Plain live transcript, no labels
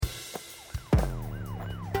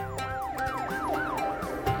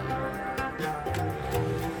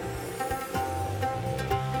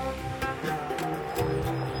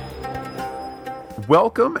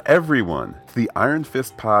Welcome, everyone, to the Iron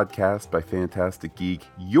Fist podcast by Phantastic Geek,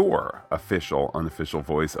 your official, unofficial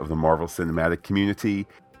voice of the Marvel Cinematic community.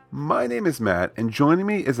 My name is Matt, and joining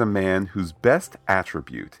me is a man whose best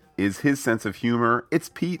attribute is his sense of humor. It's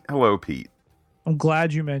Pete. Hello, Pete. I'm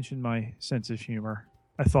glad you mentioned my sense of humor.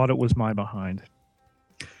 I thought it was my behind.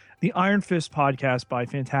 The Iron Fist podcast by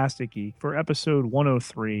Phantastic Geek for episode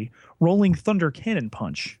 103, Rolling Thunder Cannon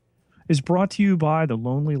Punch, is brought to you by The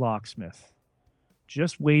Lonely Locksmith.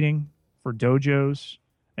 Just waiting for dojos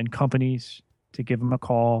and companies to give him a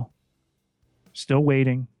call. Still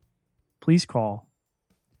waiting. Please call.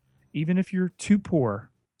 Even if you're too poor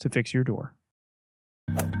to fix your door.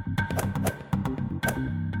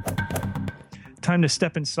 Time to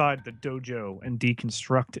step inside the dojo and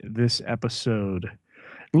deconstruct this episode.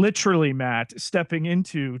 Literally, Matt, stepping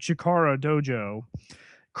into Chikara Dojo,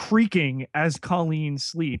 creaking as Colleen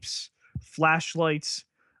sleeps, flashlights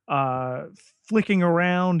flicking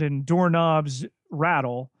around and doorknobs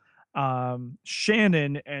rattle.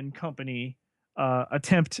 Shannon and company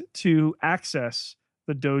attempt to access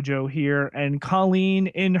the dojo here, and Colleen,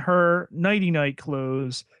 in her nighty-night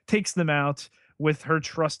clothes, takes them out with her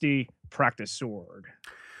trusty practice sword.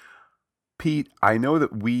 Pete, I know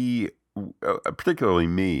that we,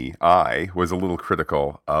 particularly I was a little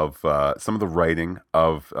critical of some of the writing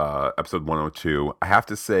of episode 102. I have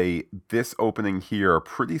to say, this opening here,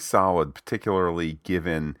 pretty solid, particularly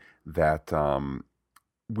given that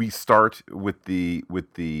we start with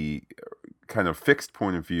the kind of fixed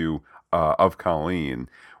point of view of Colleen.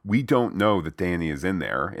 We don't know that Danny is in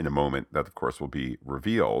there in a moment that, of course, will be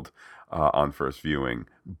revealed on first viewing,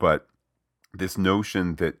 but this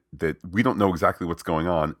notion that we don't know exactly what's going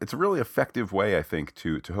on, it's a really effective way, I think,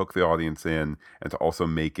 to hook the audience in and to also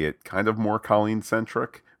make it kind of more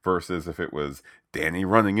Colleen-centric versus if it was Danny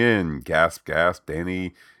running in, gasp, gasp,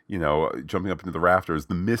 Danny, jumping up into the rafters.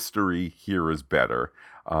 The mystery here is better.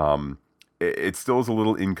 It still is a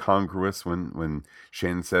little incongruous when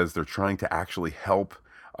Shannon says they're trying to actually help.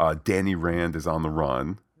 Danny Rand is on the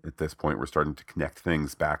run. At this point, we're starting to connect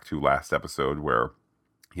things back to last episode where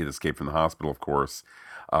he had escaped from the hospital, of course.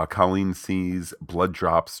 Colleen sees blood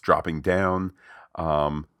drops dropping down.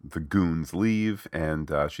 The goons leave, and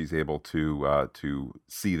she's able to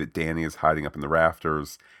see that Danny is hiding up in the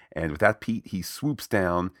rafters. And with that, Pete, he swoops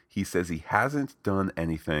down. He says he hasn't done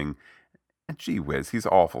anything. And gee whiz, he's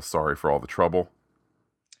awful sorry for all the trouble.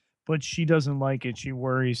 But she doesn't like it. She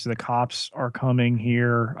worries the cops are coming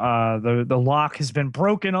here. The lock has been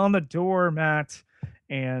broken on the door, Matt.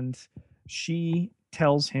 And she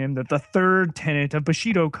tells him that the third tenet of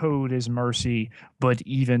Bushido Code is mercy, but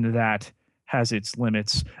even that has its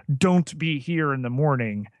limits. Don't be here in the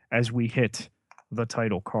morning as we hit the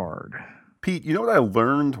title card. Pete, you know what I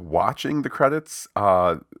learned watching the credits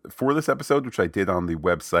for this episode, which I did on the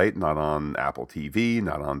website, not on Apple TV,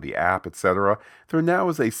 not on the app, etc. There now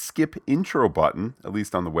is a skip intro button, at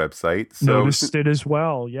least on the website. So noticed it as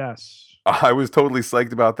well, yes. I was totally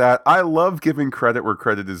psyched about that. I love giving credit where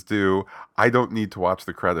credit is due. I don't need to watch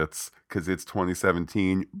the credits because it's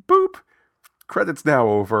 2017. Boop! Credits now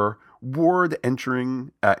over. Ward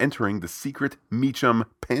entering the secret Meacham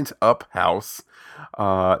pent-up house.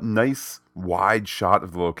 Nice wide shot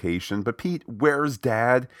of the location. But Pete, where's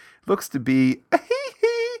Dad? Looks to be a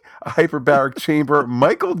hyperbaric chamber,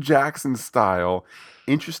 Michael Jackson style.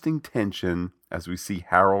 Interesting tension as we see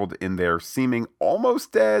Harold in there seeming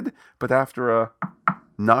almost dead, but after a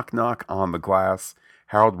knock on the glass,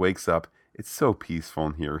 Harold wakes up. It's so peaceful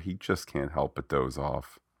in here, he just can't help but doze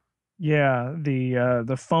off. Yeah,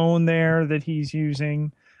 the phone there that he's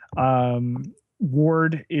using,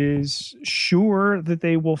 Ward is sure that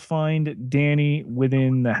they will find Danny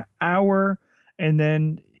within the hour, and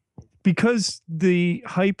then because the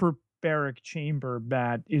hyperbaric chamber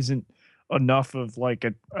bat isn't enough of like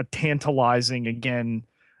a tantalizing again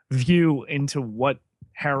view into what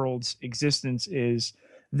Harold's existence is,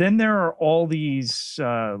 then there are all these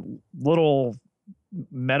little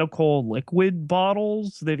medical liquid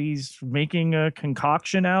bottles that he's making a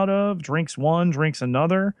concoction out of, drinks one, drinks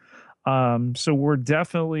another. So we're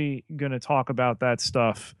definitely going to talk about that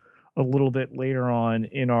stuff a little bit later on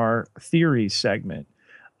in our theories segment.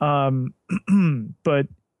 But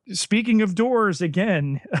speaking of doors,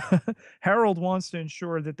 again, Harold wants to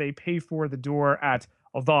ensure that they pay for the door at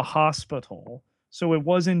the hospital. So it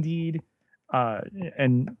was indeed,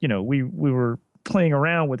 and we were playing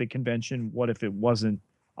around with the convention. What if it wasn't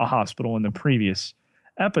a hospital in the previous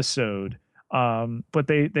episode? But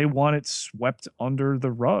they want it swept under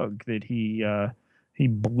the rug that he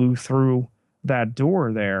blew through that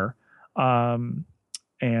door there, and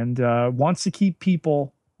wants to keep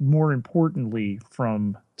people more importantly,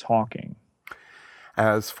 from talking.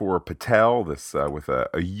 As for Patel, this with a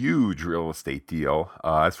huge real estate deal.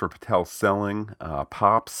 As for Patel selling,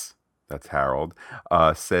 Pops, that's Harold,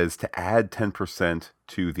 says to add 10%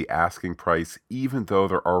 to the asking price, even though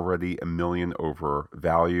they're already a million over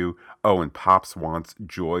value. Oh, and Pops wants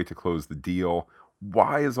Joy to close the deal.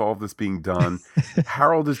 Why is all this being done?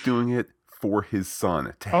 Harold is doing it for his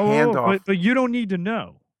son to hand Oh, off. but you don't need to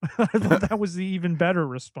know. I thought that was the even better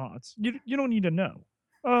response. You don't need to know.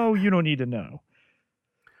 Oh, you don't need to know.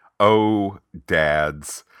 Oh,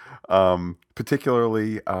 dads.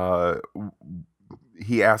 Particularly,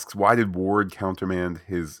 he asks, why did Ward countermand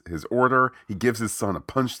his order? He gives his son a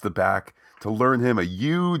punch to the back to learn him a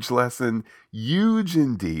huge lesson, huge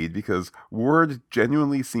indeed, because Ward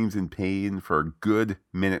genuinely seems in pain for a good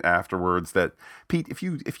minute afterwards. That, Pete, if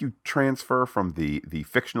you transfer from the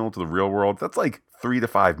fictional to the real world, that's like 3 to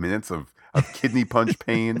 5 minutes of kidney punch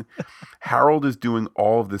pain. Harold is doing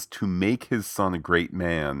all of this to make his son a great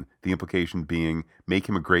man. The implication being, make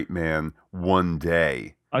him a great man one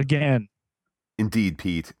day. Again. Indeed,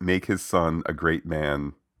 Pete, make his son a great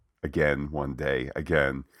man again one day.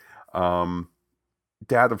 Again. Um,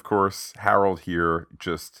 Dad, of course, Harold here,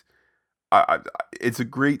 just. It's a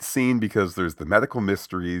great scene because there's the medical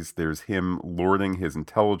mysteries, there's him lording his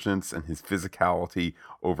intelligence and his physicality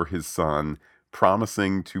over his son,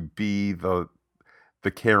 promising to be the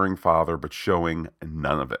caring father, but showing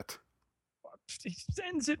none of it. He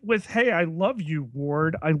ends it with, "Hey, I love you,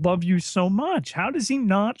 Ward. I love you so much." How does he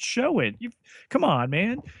not show it? Come on,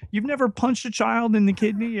 man. You've never punched a child in the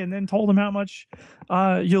kidney and then told him how much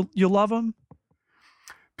you love him.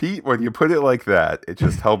 Pete, when you put it like that, it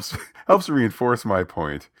just helps reinforce my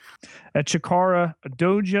point. At Chikara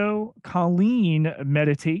Dojo, Colleen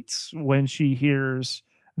meditates when she hears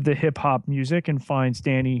the hip hop music and finds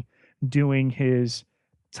Danny doing his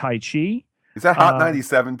Tai Chi. Is that Hot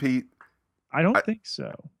 97, Pete? I don't think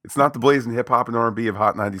so. It's not the blazing hip hop and R&B of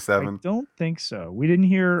Hot I 97. don't think so. We didn't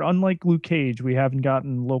hear, unlike Luke Cage, we haven't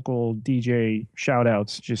gotten local DJ shout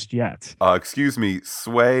outs just yet. Excuse me,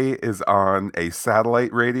 Sway is on a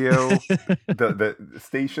satellite radio, the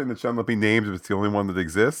station that shall not be named, but it's the only one that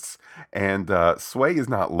exists. And Sway is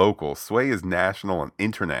not local. Sway is national and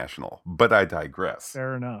international. But I digress.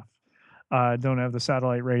 Fair enough. Don't have the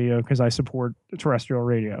satellite radio because I support terrestrial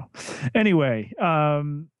radio. Anyway,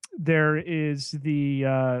 there is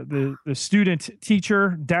the student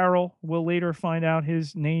teacher Daryl. Will later find out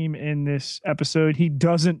his name in this episode. He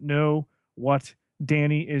doesn't know what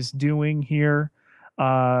Danny is doing here,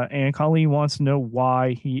 and Colleen wants to know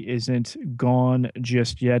why he isn't gone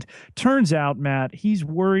just yet. Turns out, Matt, he's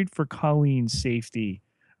worried for Colleen's safety,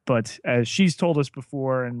 but as she's told us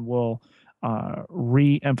before, and will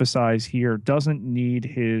re-emphasize here, doesn't need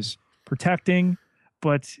his protecting.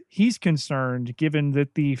 But he's concerned, given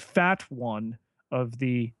that the fat one of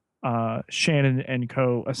the Shannon and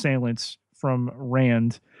co. assailants from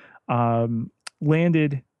Rand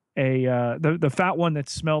landed the fat one that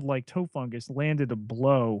smelled like toe fungus landed a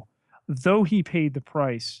blow. Though he paid the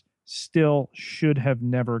price, still should have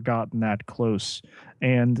never gotten that close.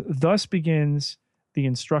 And thus begins the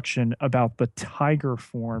instruction about the tiger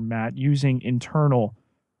form, Matt, using internal,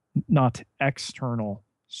 not external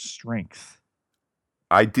strength.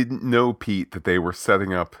 I didn't know, Pete, that they were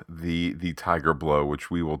setting up the tiger blow,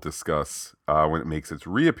 which we will discuss when it makes its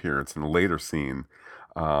reappearance in a later scene.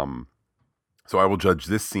 So I will judge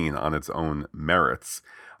this scene on its own merits.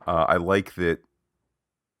 I like that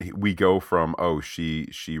we go from, she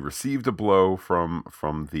received a blow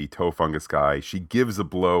from the toe fungus guy. She gives a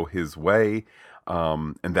blow his way,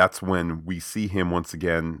 and that's when we see him once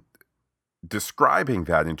again describing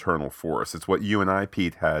that internal force. It's what you and I,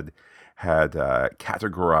 Pete, had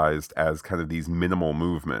categorized as kind of these minimal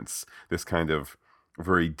movements, this kind of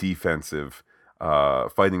very defensive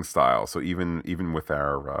fighting style. So even with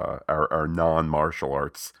our non-martial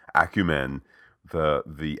arts acumen,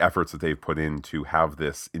 the efforts that they've put in to have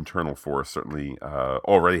this internal force, certainly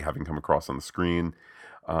already having come across on the screen.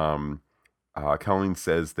 Colleen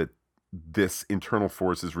says that this internal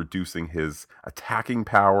force is reducing his attacking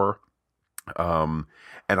power. And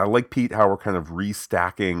I like, Pete, how we're kind of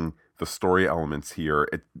restacking the story elements here.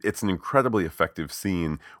 It's an incredibly effective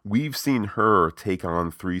scene. We've seen her take on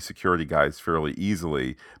 3 security guys fairly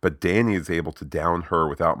easily, but Danny is able to down her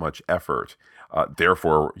without much effort.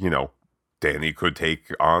 Therefore, Danny could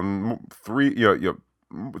take on 3,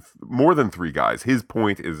 more than 3 guys. His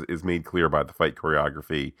point is made clear by the fight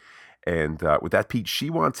choreography. And with that, Pete, she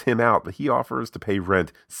wants him out, but he offers to pay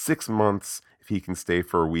rent 6 months if he can stay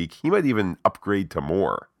for a week. He might even upgrade to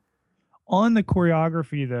more. On the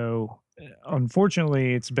choreography, though,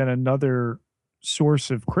 unfortunately, it's been another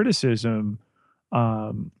source of criticism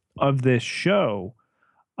of this show.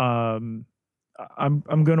 Um,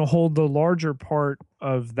 I'm going to hold the larger part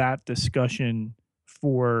of that discussion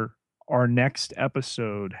for our next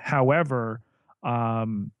episode. However,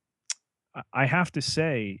 um, I have to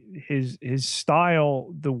say his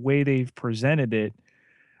style, the way they've presented it,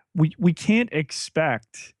 we can't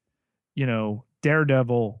expect,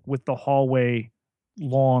 Daredevil with the hallway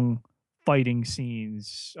long fighting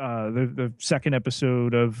scenes, the second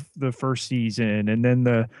episode of the first season, and then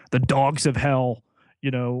the Dogs of Hell,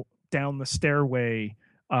 down the stairway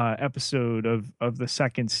episode of the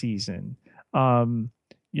second season. Um,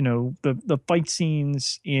 the fight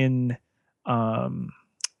scenes in um,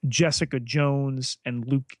 Jessica Jones and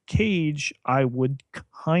Luke Cage, I would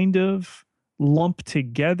kind of lump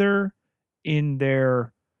together in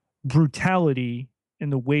their brutality in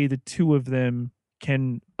the way the two of them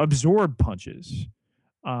can absorb punches,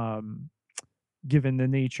 um, given the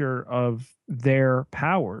nature of their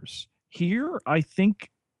powers. Here, I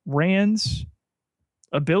think Rand's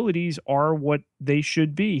abilities are what they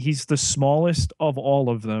should be. He's the smallest of all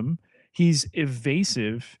of them. He's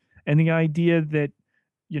evasive. And the idea that,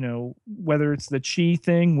 whether it's the chi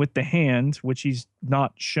thing with the hand, which he's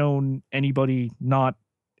not shown anybody not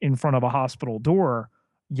in front of a hospital door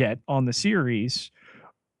yet on the series,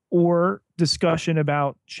 or discussion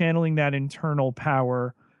about channeling that internal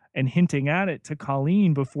power and hinting at it to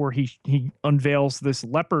Colleen before he unveils this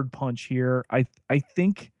leopard punch here. I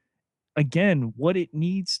think, again, what it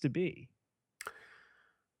needs to be.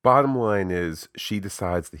 Bottom line is, she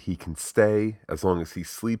decides that he can stay as long as he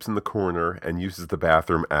sleeps in the corner and uses the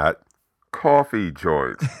bathroom at coffee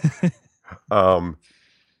joint. um,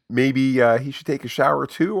 Maybe he should take a shower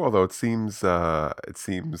too. Although it seems to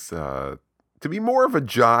be more of a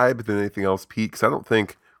jibe than anything else, Pete. Because I don't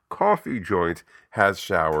think coffee joint has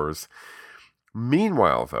showers.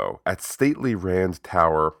 Meanwhile, though, at stately Rand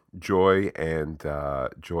Tower, Joy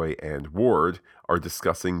and Ward are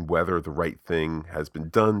discussing whether the right thing has been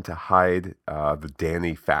done to hide the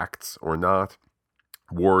Danny facts or not.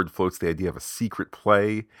 Ward floats the idea of a secret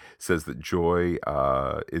play, says that Joy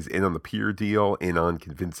is in on the peer deal, in on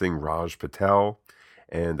convincing Raj Patel,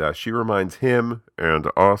 and she reminds him and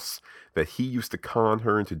us that he used to con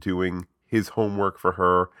her into doing his homework for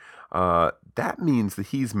her. That means that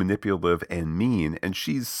he's manipulative and mean, and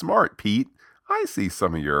she's smart, Pete. I see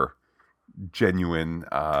some of your genuine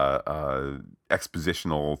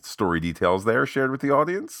expositional story details there shared with the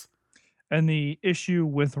audience. And the issue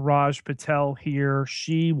with Raj Patel here,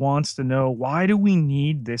 she wants to know, why do we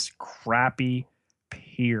need this crappy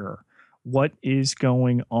peer? What is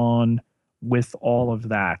going on with all of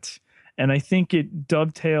that? And I think it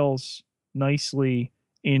dovetails nicely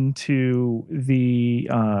into the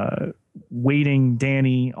waiting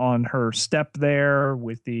Danny on her step there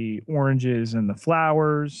with the oranges and the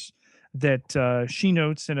flowers that she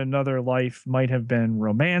notes in another life might have been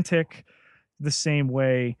romantic, the same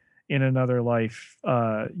way in another life,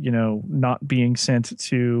 not being sent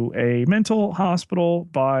to a mental hospital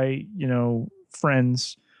by,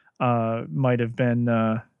 friends, might have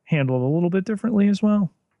been handled a little bit differently as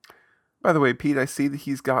well. By the way, Pete, I see that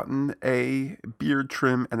he's gotten a beard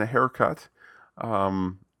trim and a haircut.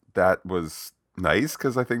 That was nice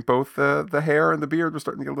because I think both the hair and the beard were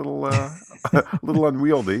starting to get a little a little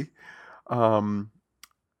unwieldy. Um,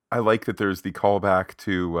 I like that there's the callback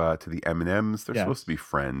to the M&Ms. They're supposed to be Yes.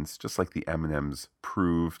 friends, just like the M&Ms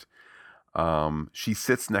proved. She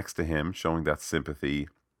sits next to him, showing that sympathy,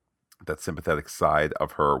 that sympathetic side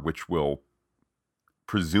of her, which will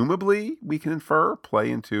presumably, we can infer,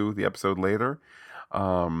 play into the episode later.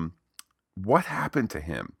 Um, what happened to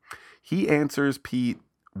him? He answers, Pete,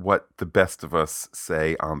 what the best of us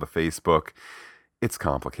say on the Facebook. It's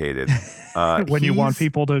complicated. When you want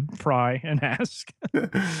people to pry and ask.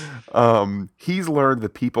 He's learned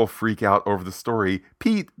that people freak out over the story.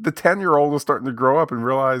 Pete, the 10-year-old, is starting to grow up and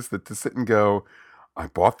realize that to sit and go, I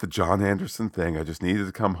bought the John Anderson thing. I just needed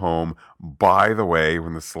to come home. By the way,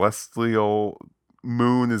 when the celestial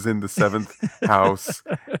moon is in the seventh house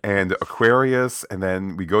and Aquarius, and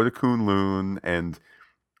then we go to Kunlun, and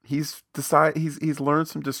he's learned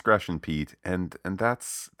some discretion, Pete, and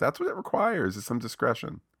that's what it requires, is some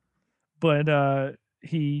discretion. But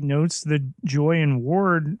he notes that Joy and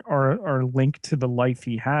Ward are linked to the life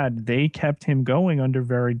he had. They kept him going under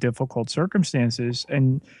very difficult circumstances,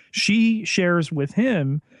 and she shares with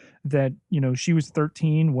him that she was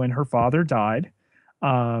 13 when her father died,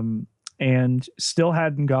 and still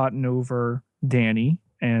hadn't gotten over Danny,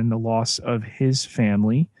 and the loss of his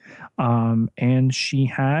family. And she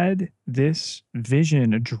had this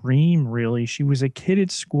vision, a dream, really. She was a kid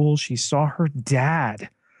at school. She saw her dad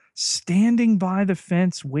standing by the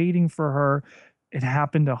fence waiting for her. It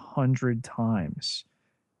happened 100 times.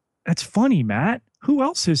 That's funny, Matt. Who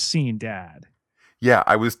else has seen dad? Yeah,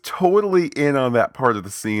 I was totally in on that part of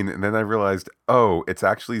the scene, and then I realized, oh, it's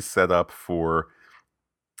actually set up for.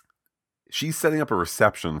 She's setting up a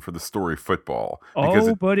reception for the story football because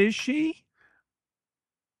Oh, it. but is she?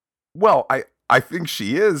 Well, I think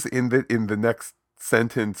she is in the next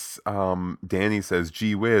sentence. Danny says,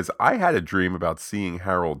 "Gee whiz, I had a dream about seeing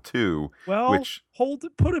Harold too," Well, which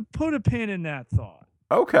put a pin in that thought.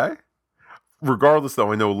 okay. Regardless,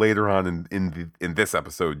 though, I know later on in this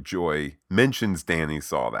episode, Joy mentions Danny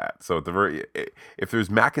saw that. So at the very, if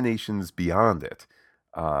there's machinations beyond it,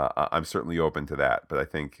 I'm certainly open to that. But I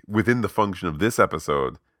think within the function of this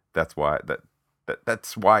episode, that's why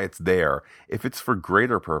it's there. If it's for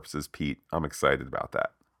greater purposes, Pete, I'm excited about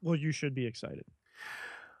that. Well, you should be excited.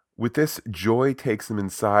 With this, Joy takes him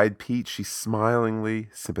inside. Pete, she smilingly,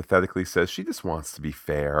 sympathetically says she just wants to be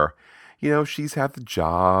fair. You know, she's had the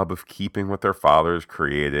job of keeping what their father's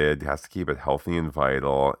created, has to keep it healthy and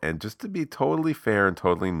vital, and just to be totally fair and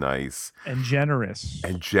totally nice And generous.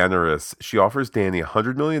 and generous. She offers Danny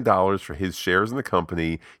 $100 million for his shares in the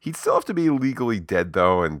company. He'd still have to be legally dead,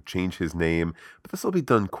 though, and change his name, but this will be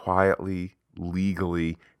done quietly,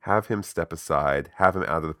 legally, have him step aside, have him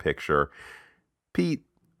out of the picture. Pete,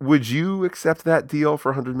 would you accept that deal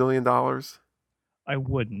for $100 million? I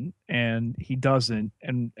wouldn't, and he doesn't.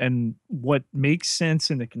 And what makes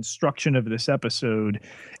sense in the construction of this episode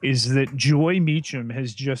is that Joy Meacham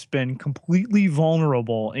has just been completely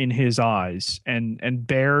vulnerable in his eyes and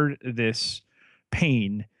bared this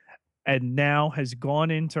pain, and now has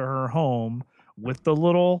gone into her home with the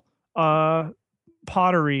little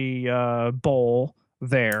pottery bowl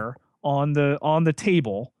there on the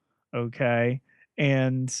table, okay,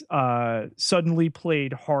 and suddenly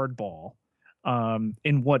played hardball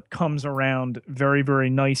in what comes around very, very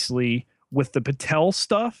nicely with the Patel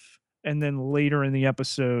stuff, and then later in the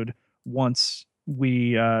episode, once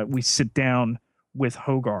we sit down with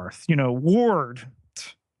Hogarth, Ward,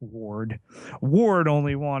 Ward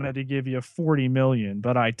only wanted to give you 40 million,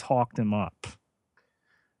 but I talked him up.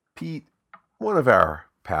 Pete, one of our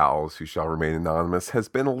pals who shall remain anonymous, has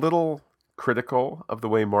been a little critical of the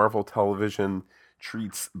way Marvel Television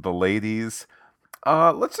treats the ladies.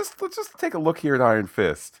 Let's just take a look here at Iron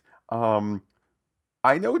Fist.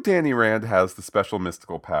 I know Danny Rand has the special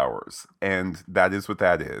mystical powers, and that is what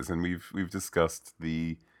that is. And we've discussed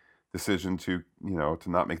the decision to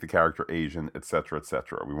not make the character Asian, etc.,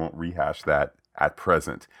 etc. We won't rehash that at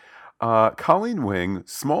present. Colleen Wing,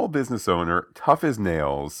 small business owner, tough as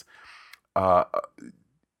nails, uh,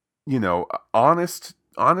 honest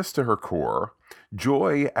to her core.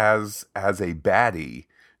 Joy as a baddie.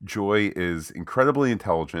 Joy is incredibly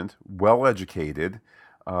intelligent, well educated,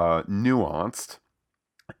 nuanced,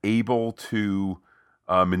 able to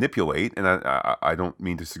manipulate. And I don't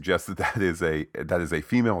mean to suggest that that is a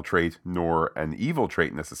female trait nor an evil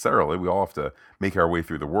trait necessarily. We all have to make our way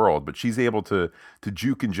through the world, but she's able to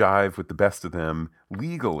juke and jive with the best of them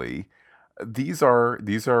legally. These are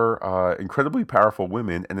incredibly powerful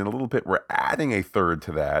women, and in a little bit we're adding a third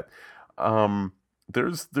to that.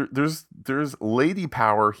 There's lady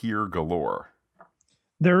power here galore.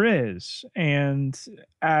 There is, and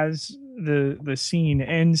as the scene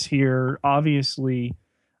ends here, obviously,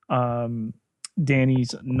 um,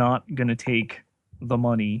 Danny's not going to take the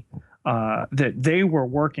money that they were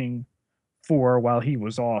working for while he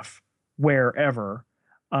was off wherever,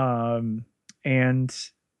 and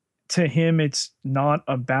to him it's not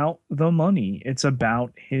about the money, it's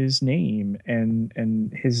about his name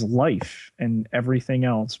and his life and everything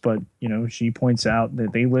else. But she points out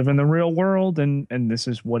that they live in the real world, and this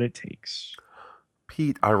is what it takes.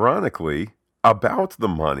 Pete, ironically, about the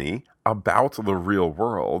money, about the real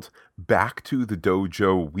world, back to the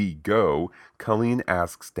dojo we go. Colleen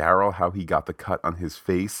asks Daryl how he got the cut on his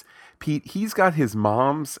face. Pete, he's got his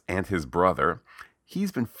mom's and his brother.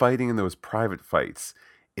 He's been fighting in those private fights.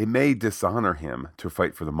 It may dishonor him to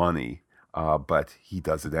fight for the money, but he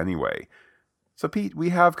does it anyway. So, Pete, we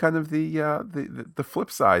have kind of the flip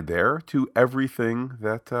side there to everything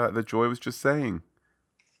that Joy was just saying.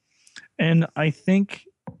 And I think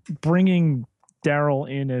bringing Daryl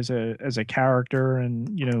in as a character,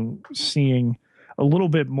 and seeing a little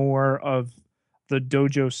bit more of the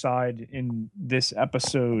dojo side in this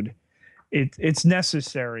episode, it's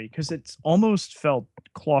necessary, because it's almost felt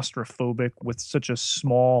claustrophobic with such a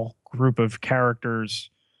small group of characters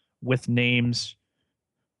with names.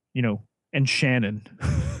 you know, and Shannon.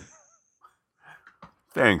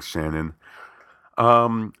 Thanks, Shannon.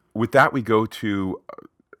 With that, we go to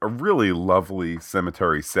a really lovely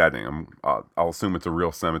cemetery setting. I'll assume it's a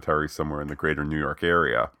real cemetery somewhere in the greater New York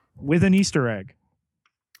area With an Easter egg.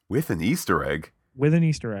 with an Easter egg. With an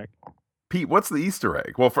Easter egg. Pete, what's the Easter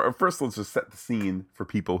egg? Well, first, let's just set the scene for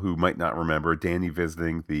people who might not remember. Danny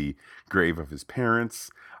visiting the grave of his parents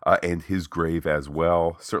and his grave as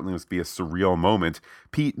well. Certainly must be a surreal moment.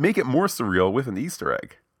 Pete, make it more surreal with an Easter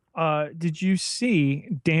egg. Did you see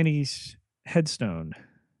Danny's headstone?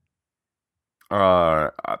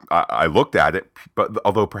 I looked at it, but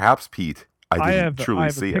although perhaps, Pete, I didn't I truly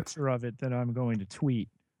have a see it. picture of it that I'm going to tweet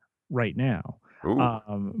right now.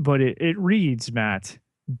 Ooh, But it reads, Matt,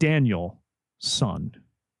 Daniel, son.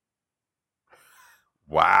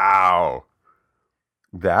 wow.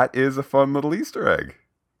 That is a fun little Easter egg.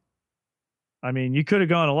 I mean, you could have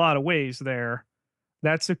gone a lot of ways there.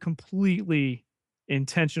 That's a completely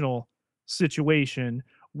intentional situation.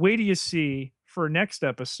 Wait till you see for next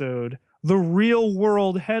episode the real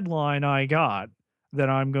world headline I got that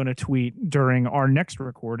I'm going to tweet during our next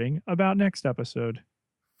recording about next episode.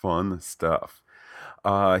 Fun stuff.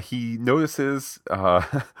 He notices,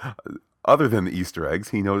 other than the Easter eggs,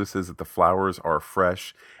 he notices that the flowers are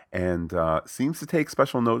fresh and seems to take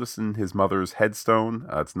special notice in his mother's headstone.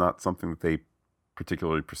 It's not something that they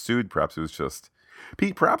particularly pursued. Perhaps it was just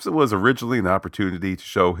Pete. Perhaps it was originally an opportunity to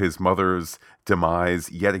show his mother's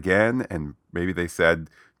demise yet again, and maybe they said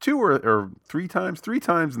two or three times. Three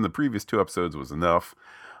times in the previous two episodes was enough.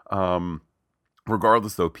 Um,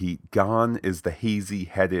 Regardless, though, Pete, gone is the hazy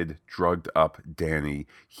headed, drugged up Danny.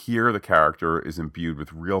 Here, the character is imbued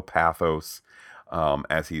with real pathos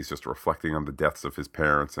as he's just reflecting on the deaths of his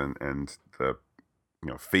parents and the,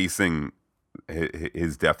 facing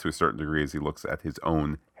his death to a certain degree as he looks at his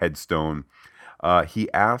own headstone.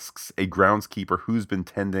 He asks a groundskeeper who's been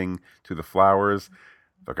tending to the flowers.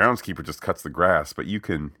 The groundskeeper just cuts the grass, but you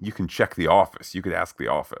can check the office. You could ask the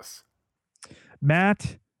office.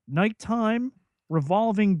 Matt, nighttime,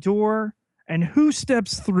 revolving door, and who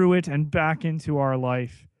steps through it and back into our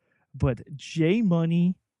life but J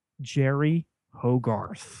Money, Jerry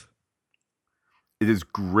Hogarth. It is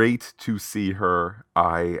great to see her.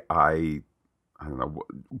 I don't know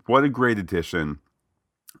what a great addition.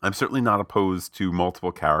 I'm certainly not opposed to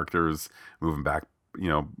multiple characters moving back,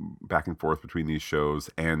 back and forth between these shows.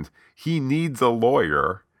 And he needs a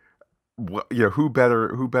lawyer. Who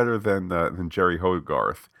better than Jerry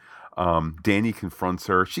Hogarth? Danny confronts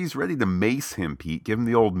her. She's ready to mace him, Pete. Give him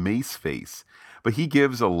the old mace face. But he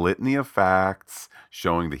gives a litany of facts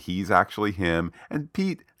showing that he's actually him. And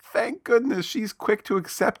Pete, thank goodness she's quick to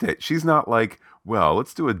accept it. She's not like, well,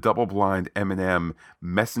 let's do a double blind Eminem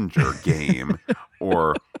messenger game.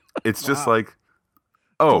 Or it's just Wow. like,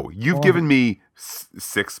 oh, you've given me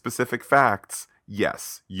six specific facts.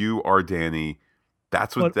 Yes, you are Danny.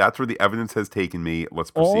 But That's where the evidence has taken me. Let's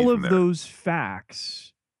proceed all from of there. those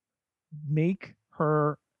facts make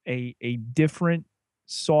her a different,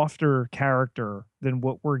 softer character than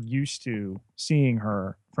what we're used to seeing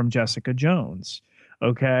her from Jessica Jones.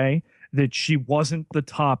 Okay, that she wasn't the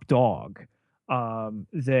top dog.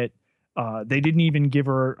 That they didn't even give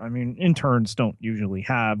her. I mean, interns don't usually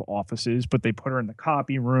have offices, but they put her in the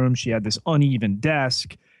copy room. She had this uneven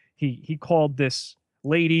desk. He called this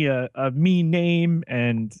lady a mean name,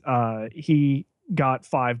 and he got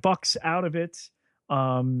 $5 out of it.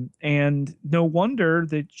 And no wonder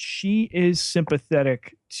that she is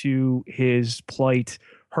sympathetic to his plight.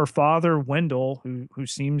 Her father, Wendell, who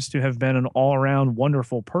seems to have been an all around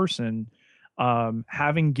wonderful person,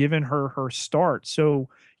 having given her her start. So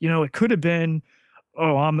it could have been,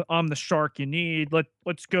 oh, I'm the shark you need.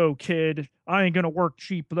 Let's go, kid. I ain't gonna work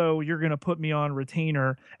cheap though. You're gonna put me on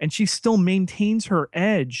retainer, and she still maintains her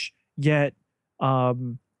edge. Yet,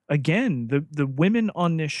 um, again, the women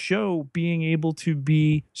on this show being able to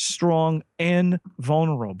be strong and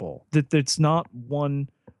vulnerable. That's not one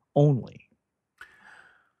only.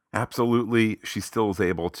 Absolutely, she still is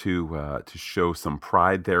able to show some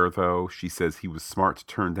pride there. Though she says he was smart to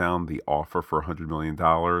turn down the offer for $100 million.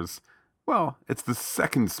 Well, it's the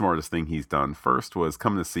second smartest thing he's done. First was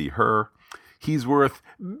coming to see her. He's worth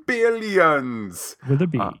billions. With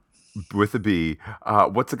a Uh, B. with a B.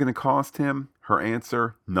 What's it going to cost him? Her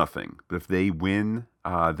answer: nothing. But if they win,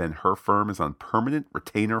 then her firm is on permanent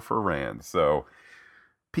retainer for Rand. So,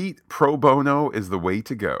 Pete, pro bono is the way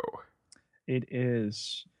to go. It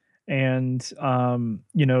is. And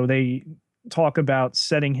they talk about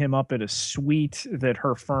setting him up at a suite that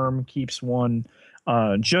her firm keeps one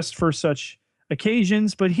just for such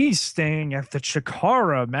occasions, but he's staying at the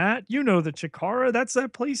Chikara, Matt. You know the Chikara. That's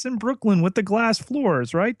that place in Brooklyn with the glass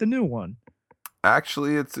floors, right? The new one.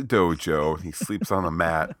 Actually, it's a dojo. He sleeps on a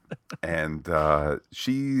mat, and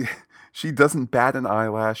she doesn't bat an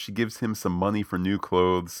eyelash. She gives him some money for new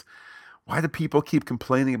clothes. Why do people keep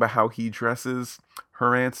complaining about how he dresses?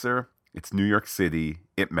 Her answer: it's New York City.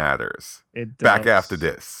 It matters. It Back after does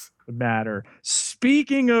this. matter.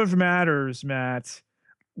 Speaking of matters, Matt,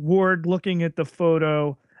 Ward looking at the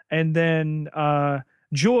photo and then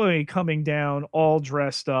Joy coming down all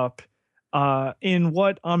dressed up in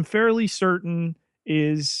what I'm fairly certain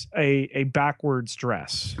is a backwards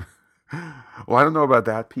dress. Well, I don't know about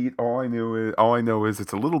that, Pete. All I know is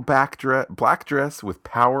it's a little black dress with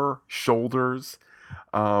power shoulders.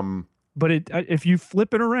 Um, But if you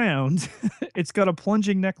flip it around, it's got a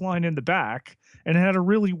plunging neckline in the back and it had a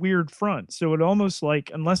really weird front. So it almost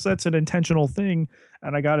like, unless that's an intentional thing,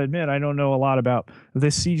 and I gotta admit, I don't know a lot about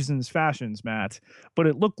this season's fashions, Matt, but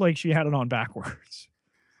it looked like she had it on backwards.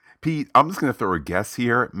 Pete, I'm just gonna throw a guess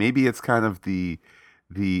here. Maybe it's kind of the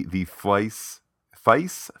Feist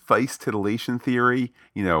titillation theory.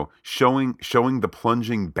 You know, showing the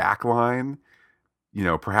plunging back line. You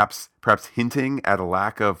know, perhaps hinting at a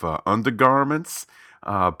lack of undergarments,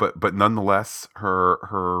 but nonetheless,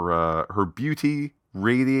 her beauty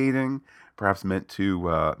radiating, perhaps meant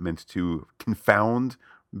to confound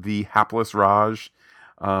the hapless Raj,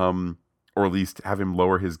 or at least have him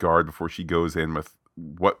lower his guard before she goes in with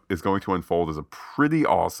what is going to unfold as a pretty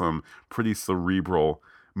awesome, pretty cerebral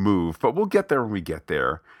move. But we'll get there when we get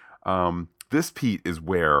there. This, Pete, is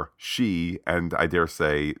where she, and I dare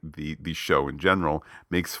say the show in general,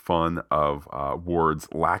 makes fun of Ward's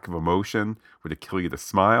lack of emotion. Would it kill you to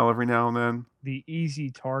smile every now and then? The easy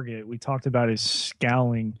target we talked about is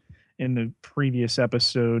scowling in the previous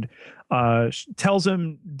episode. Tells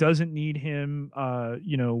him doesn't need him,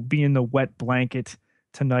 being the wet blanket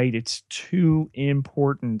tonight. It's too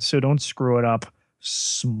important. So don't screw it up.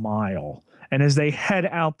 Smile. And as they head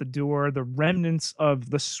out the door, the remnants of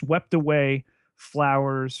the swept away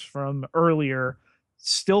flowers from earlier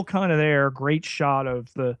still kind of there. Great shot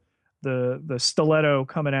of the stiletto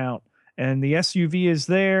coming out. And the SUV is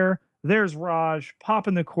there. There's Raj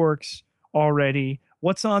popping the corks already.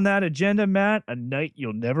 What's on that agenda, Matt? A night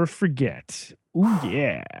you'll never forget. Ooh,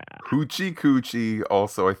 yeah. Hoochie coochie.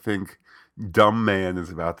 Also, I think dumb man is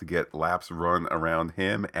about to get laps run around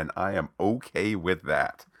him, and I am okay with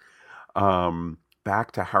that.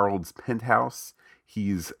 Back to Harold's penthouse.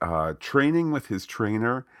 He's training with his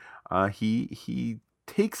trainer. He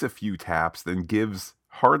takes a few taps, then gives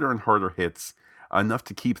harder and harder hits, enough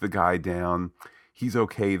to keep the guy down. He's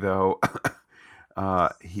okay though.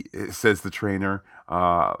 He says the trainer.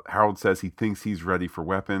 Harold says he thinks he's ready for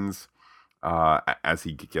weapons. As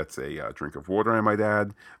he gets a drink of water, I might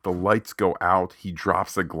add. The lights go out. He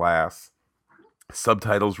drops a glass.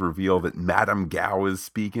 Subtitles reveal that Madame Gao is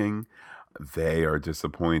speaking. They are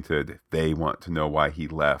disappointed. They want to know why he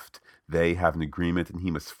left. They have an agreement and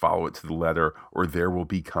he must follow it to the letter or there will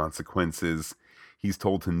be consequences. He's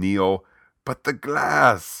told to kneel, but the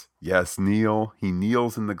glass. Yes, kneel. He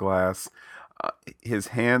kneels in the glass. His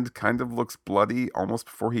hand kind of looks bloody almost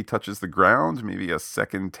before he touches the ground. Maybe a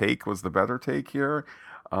second take was the better take here.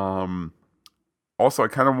 Also, I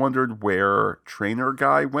kind of wondered where trainer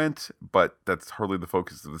guy went, but that's hardly the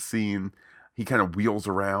focus of the scene. He kind of wheels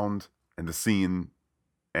around and the scene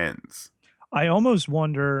ends. I almost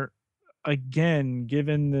wonder, again,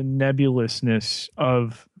 given the nebulousness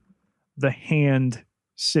of the hand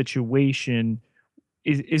situation,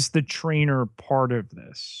 is the trainer part of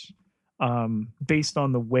this? Based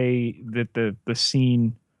on the way that the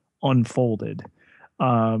scene unfolded.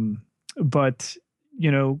 But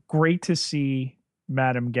great to see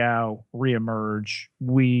Madame Gao reemerge.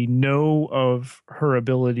 We know of her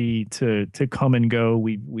ability to come and go.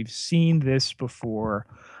 We've seen this before.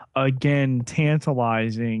 Again,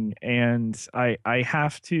 tantalizing, and I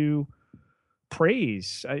have to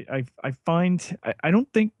praise. I find I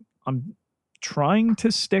don't think I'm trying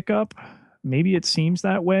to stick up. Maybe it seems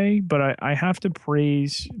that way, but I have to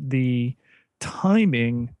praise the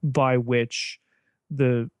timing by which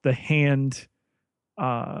the hand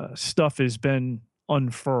stuff has been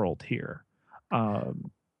unfurled here.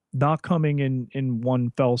 Not coming in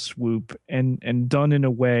one fell swoop and done in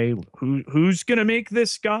a way who's gonna make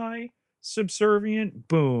this guy subservient?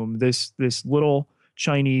 Boom. This little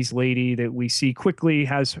Chinese lady that we see quickly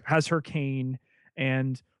has her cane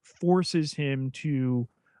and forces him to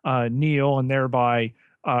kneel and thereby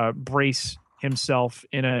brace himself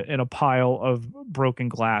in a pile of broken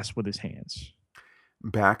glass with his hands.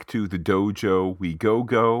 Back to the dojo we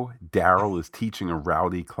go. Daryl is teaching a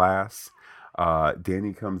rowdy class.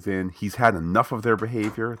 Danny comes in. He's had enough of their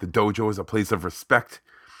behavior. The dojo is a place of respect.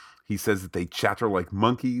 He says that they chatter like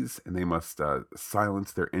monkeys and they must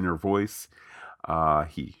silence their inner voice.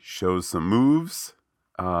 He shows some moves.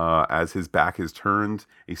 As his back is turned,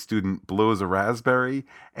 a student blows a raspberry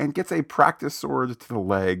and gets a practice sword to the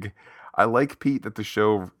leg. I like Pete that the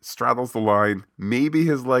show straddles the line. Maybe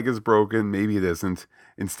his leg is broken, maybe it isn't.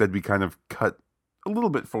 Instead, we kind of cut a little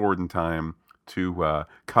bit forward in time to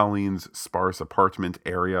Colleen's sparse apartment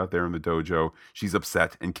area there in the dojo. She's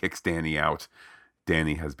upset and kicks Danny out.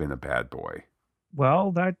 Danny has been a bad boy.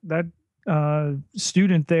 Well, that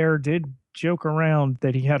student there did joke around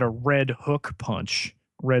that he had a red hook punch.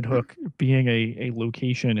 Red Hook being a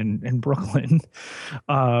location in Brooklyn.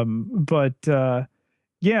 But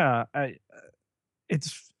yeah,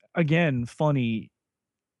 it's again funny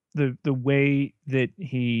the way that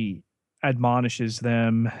he admonishes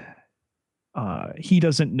them. He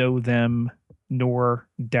doesn't know them, nor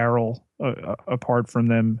Daryl, apart from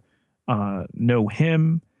them, know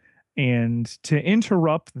him. And to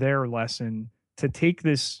interrupt their lesson, to take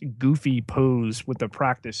this goofy pose with the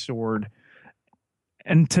practice sword,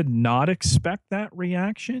 and to not expect that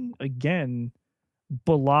reaction again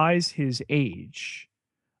belies his age.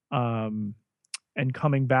 And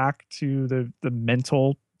coming back to the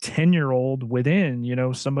mental 10-year-old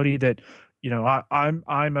within, somebody that, I'm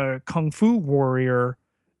a kung fu warrior,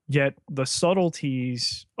 yet the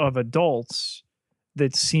subtleties of adults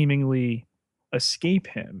that seemingly escape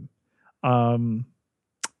him.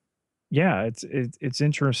 Yeah, it's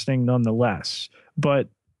interesting nonetheless. But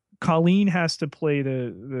Colleen has to play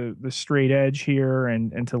the straight edge here,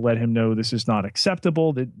 and to let him know this is not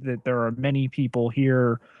acceptable. That there are many people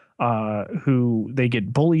here who they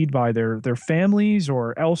get bullied by their families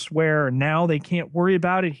or elsewhere, and now they can't worry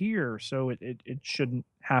about it here. So it shouldn't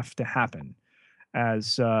have to happen.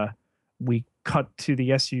 As we cut to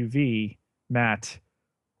the SUV, Matt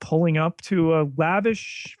pulling up to a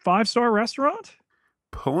lavish 5-star restaurant.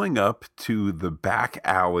 Pulling up to the back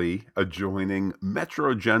alley adjoining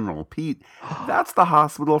Metro General. Pete, that's the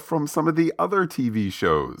hospital from some of the other TV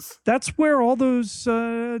shows. That's where all those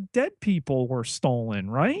dead people were stolen,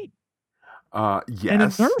 right? Yes. And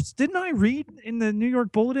a nurse, didn't I read in the New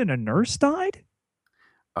York Bulletin a nurse died?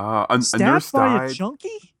 A Stabbed nurse by died. a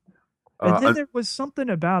junkie? And then there was something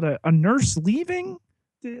about a nurse leaving.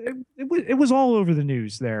 It was all over the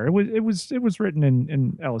news there. It was written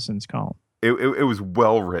in Ellison's column. It was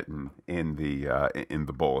well written in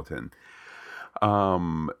the bulletin.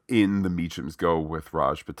 In the Meachams go with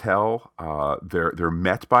Raj Patel. They're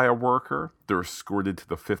met by a worker. They're escorted to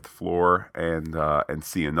the 5th floor and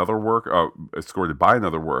see another worker. Escorted by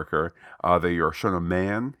another worker. They are shown a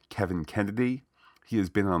man, Kevin Kennedy. He has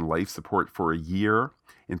been on life support for a year.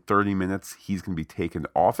 In 30 minutes, he's going to be taken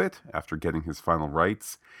off it after getting his final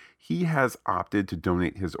rites. He has opted to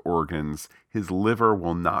donate his organs. His liver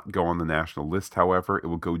will not go on the national list, however. It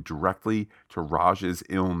will go directly to Raj's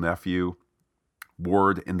ill nephew.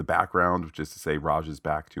 Ward in the background, which is to say Raj is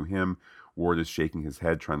back to him. Ward is shaking his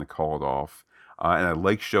head, trying to call it off. And I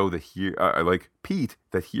like I like Pete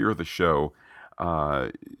that here the show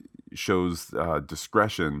shows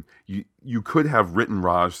discretion. You could have written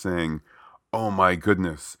Raj saying, "Oh my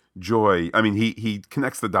goodness, joy." I mean, he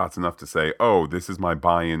connects the dots enough to say, "Oh, this is my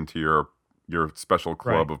buy-in to your special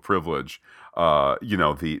club Right. of privilege."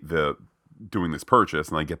 The doing this purchase,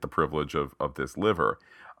 and I get the privilege of this liver.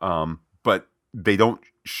 But they don't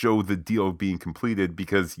show the deal being completed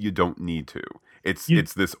because you don't need to.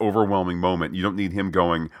 It's this overwhelming moment. You don't need him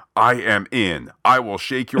going, "I am in. I will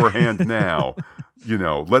shake your hand now."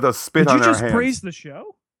 Let us spit Did on you our just hands. praise the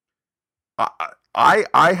show?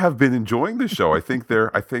 I have been enjoying the show. I think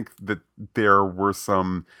that there were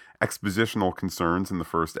some expositional concerns in the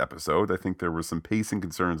first episode. I think there were some pacing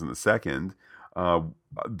concerns in the second.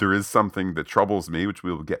 There is something that troubles me, which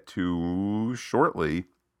we will get to shortly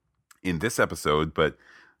in this episode, but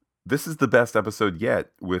this is the best episode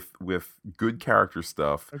yet with good character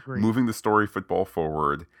stuff, Agreed. moving the story football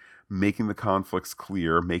forward, making the conflicts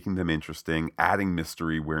clear, making them interesting, adding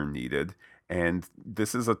mystery where needed. And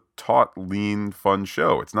this is a taut, lean, fun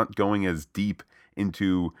show. It's not going as deep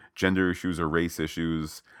into gender issues or race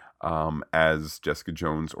issues as Jessica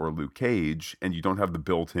Jones or Luke Cage, and you don't have the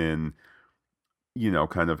built-in,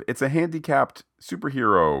 kind of, it's a handicapped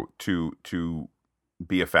superhero to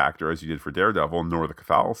be a factor as you did for Daredevil, nor the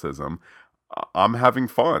Catholicism. I'm having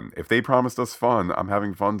fun. If they promised us fun, I'm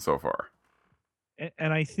having fun so far.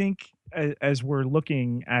 And I think as we're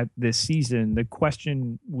looking at this season, the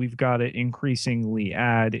question we've got to increasingly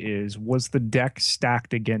add is, was the deck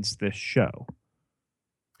stacked against this show?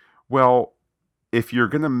 Well, if you're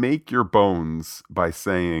going to make your bones by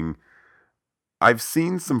saying, I've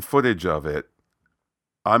seen some footage of it,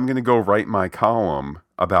 I'm going to go write my column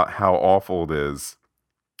about how awful it is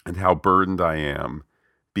and how burdened I am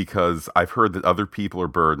because I've heard that other people are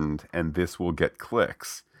burdened and this will get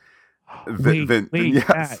clicks. Then Wait,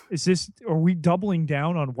 Matt, yes. are we doubling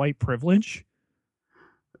down on white privilege?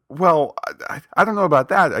 Well, I don't know about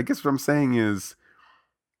that. I guess what I'm saying is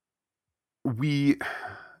we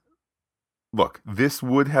look, this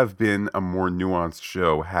would have been a more nuanced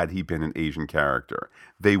show had he been an Asian character.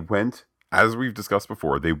 They went, as we've discussed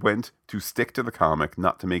before, they went to stick to the comic,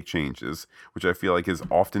 not to make changes, which I feel like is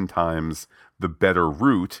oftentimes the better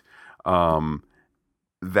route. Um,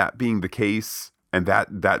 that being the case, and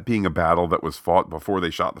that being a battle that was fought before they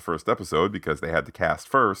shot the first episode because they had to cast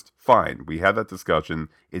first, fine. We had that discussion.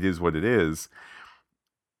 It is what it is.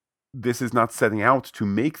 This is not setting out to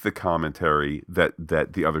make the commentary that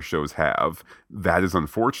the other shows have. That is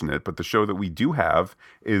unfortunate, but the show that we do have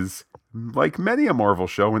is, like many a Marvel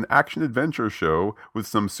show, an action adventure show with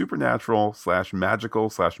some supernatural slash magical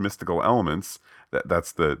slash mystical elements.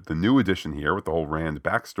 That's the new edition here with the whole Rand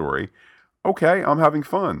backstory. Okay, I'm having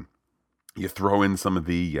fun. You throw in some of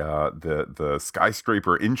the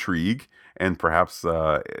skyscraper intrigue and perhaps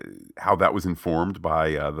how that was informed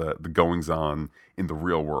by the goings on in the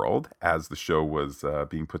real world as the show was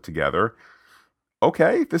being put together.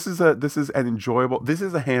 Okay, this is an enjoyable. This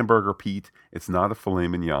is a hamburger, Pete. It's not a filet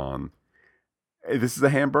mignon. This is a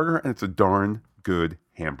hamburger, and it's a darn good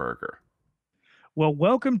hamburger. Well,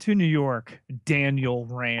 welcome to New York, Daniel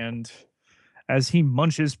Rand, as he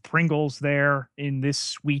munches Pringles there in this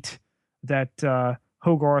suite that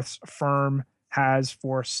Hogarth's firm has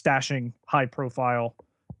for stashing high profile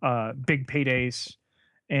big paydays.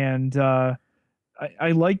 And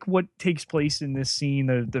I like what takes place in this scene.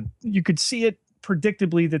 The you could see it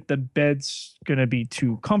predictably that the bed's going to be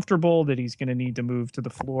too comfortable, that he's going to need to move to the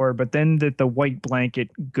floor, but then that the white blanket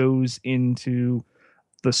goes into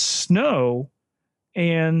the snow.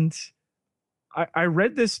 And I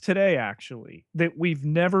read this today actually, that we've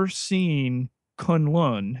never seen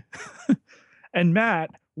Kunlun. And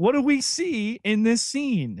Matt, what do we see in this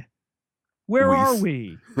scene? Where We are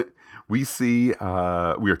we? we see we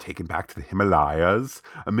are taken back to the Himalayas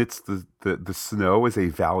amidst the snow is a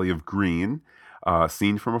valley of green,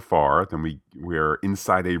 seen from afar. Then we're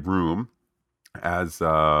inside a room as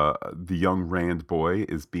the young Rand boy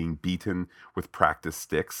is being beaten with practice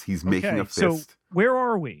sticks. He's making a Okay, so fist. where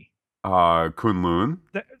are we? Kunlun.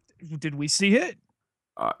 That, did we see it?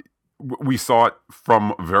 Uh, we saw it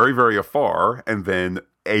from very, very afar, and then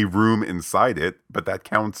a room inside it. But that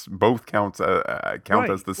counts. Both count Right.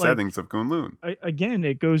 as the Like, settings of Kunlun. again,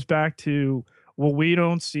 it goes back to, well, we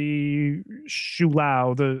don't see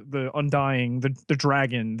Shulao, the undying, the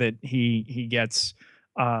dragon that he gets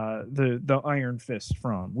the Iron Fist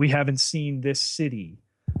from. We haven't seen this city.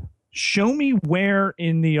 Show me where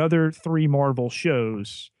in the other three Marvel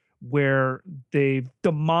shows where they've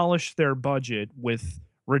demolished their budget with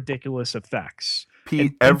ridiculous effects.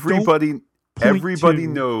 Pete, And don't point everybody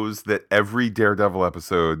to knows that every Daredevil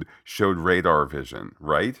episode showed radar vision,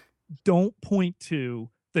 right? don't point to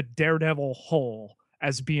the Daredevil hole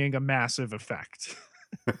as being a massive effect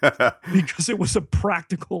because it was a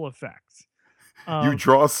practical effect. You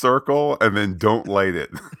draw a circle and then don't light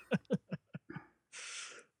it.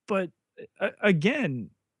 But again,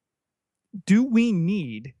 do we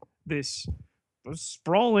need this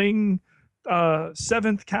sprawling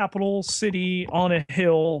seventh capital city on a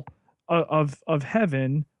hill of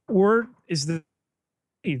heaven, or is the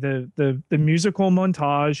musical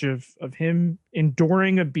montage of him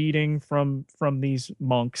enduring a beating from these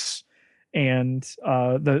monks and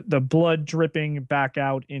the blood dripping back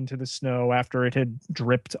out into the snow after it had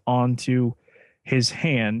dripped onto his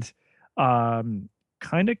hand?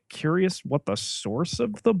 Kind of curious what the source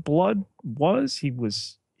of the blood was. He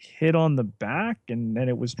was hit on the back and then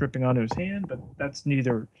it was dripping onto his hand, but that's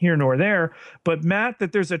neither here nor there. But Matt,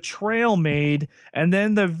 that there's a trail made, and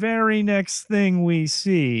then the very next thing we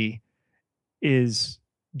see is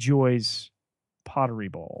Joy's pottery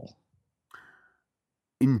bowl.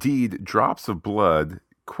 Indeed, drops of blood,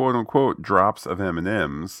 quote unquote, drops of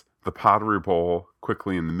M&Ms. The pottery bowl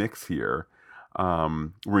quickly in the mix here.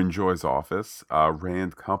 We're in Joy's office.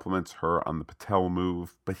 Rand compliments her on the Patel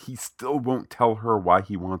move, but he still won't tell her why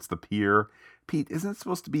he wants the pier. Pete, isn't it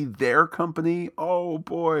supposed to be their company? Oh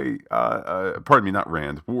boy. Pardon me, not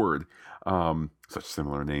Rand, Ward. Such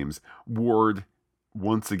similar names. Ward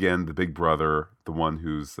once again the big brother, the one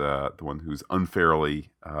who's unfairly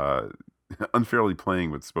unfairly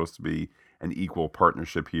playing what's supposed to be an equal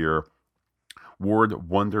partnership here. Ward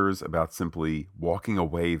wonders about simply walking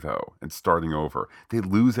away, though, and starting over. They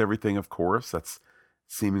lose everything, of course. That's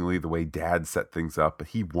seemingly the way Dad set things up, but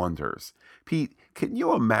he wonders. Pete, can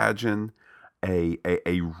you imagine a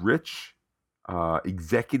rich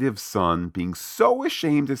executive son being so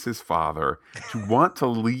ashamed as his father to want to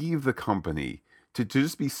leave the company? To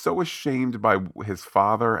just be so ashamed by his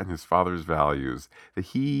father and his father's values that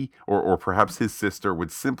he, or perhaps his sister,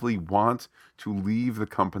 would simply want to leave the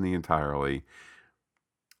company entirely.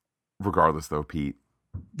 Regardless, though, Pete,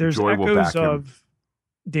 There's Joy will echoes back him. of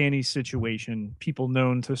Danny's situation, people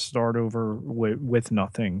known to start over with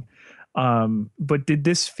nothing. But did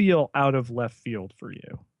this feel out of left field for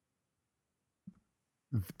you?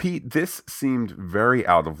 Pete, this seemed very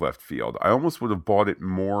out of left field. I almost would have bought it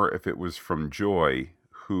more if it was from Joy,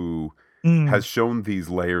 who Mm, has shown these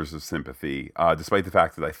layers of sympathy, despite the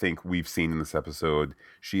fact that I think we've seen in this episode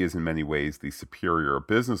she is in many ways the superior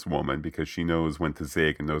businesswoman because she knows when to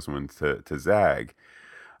zig and knows when to zag.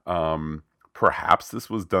 Um, Perhaps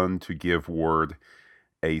this was done to give Ward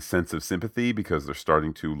a sense of sympathy because they're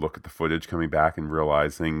starting to look at the footage coming back and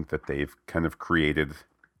realizing that they've kind of created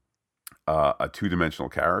a two-dimensional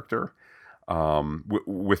character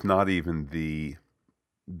with not even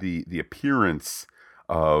the appearance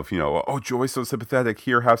of, oh, Joy's so sympathetic,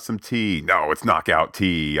 here, have some tea. No, it's knockout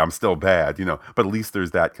tea, I'm still bad, but at least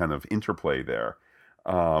there's that kind of interplay there.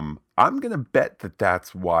 I'm gonna bet that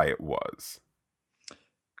that's why it was.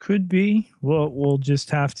 could be. We'll just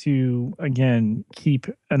have to again keep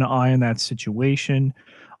an eye on that situation.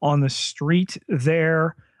 On the street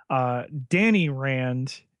there, Danny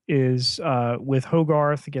Rand is with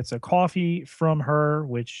Hogarth, gets a coffee from her,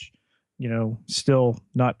 which still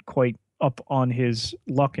not quite up on his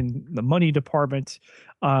luck in the money department.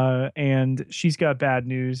 And she's got bad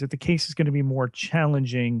news that the case is going to be more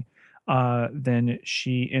challenging than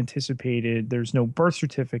she anticipated. There's no birth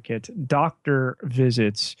certificate, doctor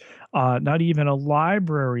visits, not even a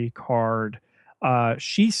library card.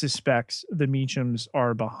 She suspects the Meachams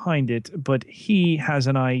are behind it, but he has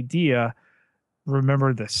an idea.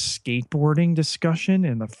 Remember the skateboarding discussion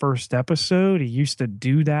in the first episode? He used to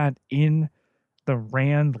do that in the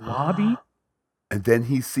Rand lobby. And then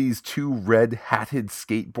he sees two red-hatted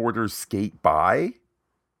skateboarders skate by.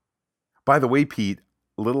 By the way, Pete,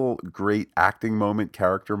 little great acting moment,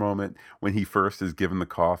 character moment, when he first is given the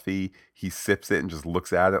coffee, he sips it and just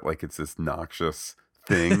looks at it like it's this noxious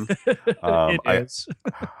thing. Um, It I is.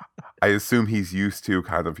 I assume he's used to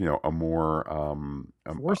kind of, a more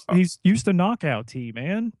Of course, he's used to knockout tea,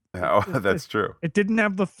 man. oh, that's true. It didn't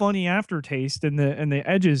have the funny aftertaste, and the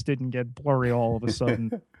edges didn't get blurry all of a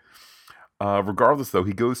sudden. Regardless, though,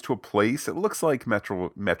 he goes to a place. It looks like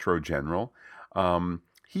Metro General.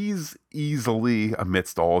 He's easily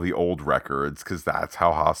amidst all the old records because that's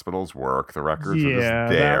how hospitals work. The records are just Yeah, that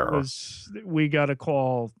there. was we got to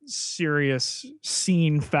call serious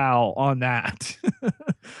scene foul on that. you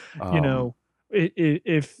Um, know,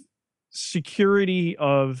 if security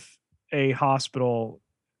of a hospital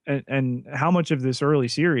and how much of this early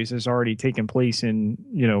series has already taken place in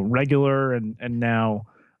regular and now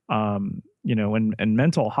and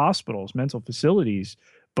mental hospitals, mental facilities,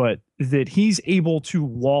 but that he's able to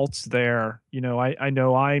waltz there. I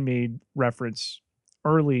know I made reference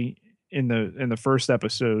early in the first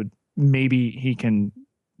episode. Maybe he can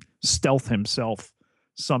stealth himself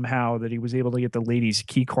somehow, that he was able to get the lady's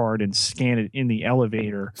key card and scan it in the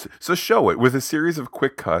elevator. so show it with a series of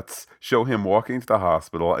quick cuts. Show him walking to the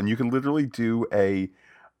hospital, and you can literally do a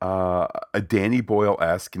Danny Boyle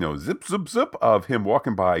esque, zip zip zip of him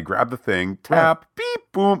walking by, grab the thing, Right. tap,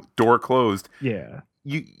 beep, boom, door closed. Yeah.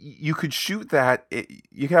 You could shoot that.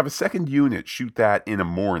 You could have a second unit shoot that in a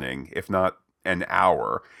morning, if not an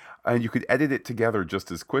hour, and you could edit it together just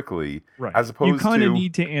as quickly, Right. as You opposed kind of to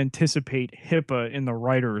need to anticipate HIPAA in the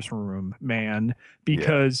writer's room, man, yeah.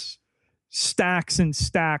 because stacks and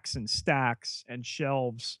stacks and stacks and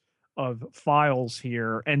shelves of files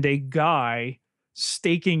here, and a guy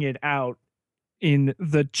staking it out in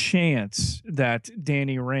the chance that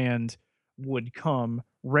Danny Rand would come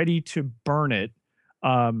ready to burn it.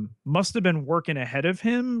 Must have been working ahead of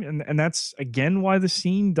him, and that's again why the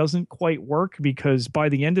scene doesn't quite work, because by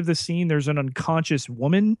the end of the scene there's an unconscious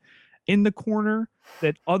woman in the corner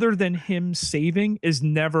that, other than him saving, is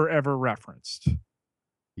never ever referenced.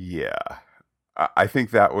 Yeah, I think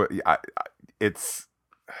that it's.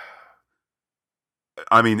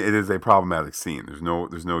 I mean, it is a problematic scene. There's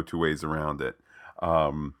no two ways around it.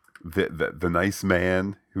 the nice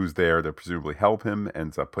man who's there to presumably help him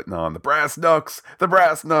ends up putting on the brass knucks. The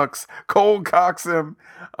brass knucks. Cole cocks him.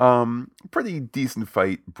 Pretty decent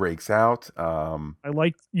fight breaks out. I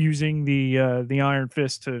like using the Iron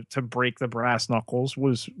Fist to break the brass knuckles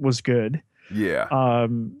was good. Yeah.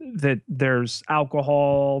 That there's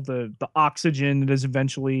alcohol, the oxygen that is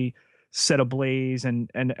eventually set ablaze and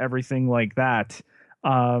everything like that.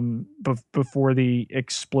 Before the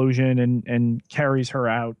explosion and carries her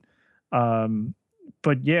out.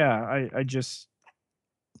 But yeah, I just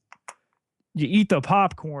you eat the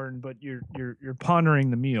popcorn, but you're pondering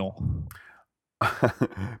the meal.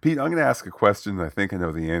 Pete, I'm going to ask a question that I think I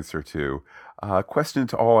know the answer to. Question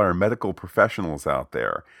to all our medical professionals out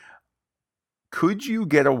there. Could you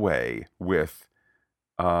get away with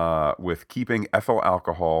keeping ethyl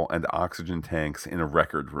alcohol and oxygen tanks in a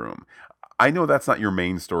record room? I know that's not your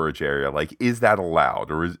main storage area. Like, is that allowed,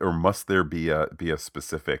 or must there be a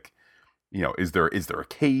specific, is there a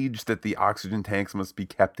cage that the oxygen tanks must be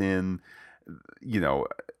kept in? You know,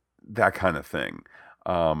 that kind of thing.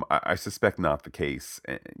 I suspect not the case,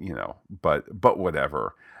 but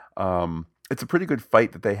whatever. It's a pretty good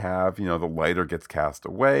fight that they have. The lighter gets cast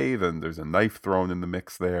away, then there's a knife thrown in the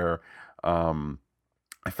mix there. Um,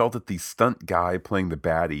 I felt that the stunt guy playing the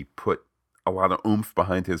baddie put a lot of oomph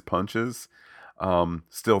behind his punches.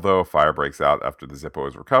 Still, though, fire breaks out after the Zippo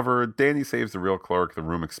is recovered. Danny saves the real clerk. The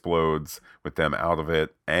room explodes with them out of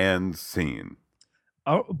it, and scene.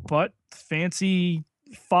 Oh, but fancy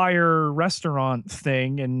fire restaurant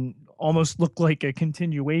thing and almost looked like a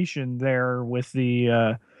continuation there with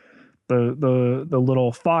the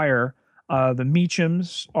little fire. The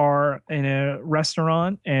Meachams are in a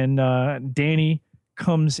restaurant, and Danny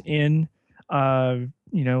comes in.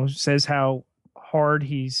 Says how hard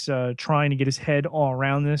he's trying to get his head all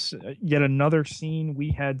around this. Yet another scene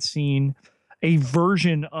we had seen a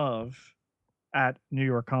version of at New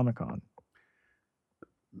York Comic Con.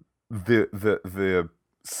 The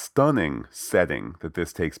stunning setting that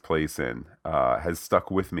this takes place in has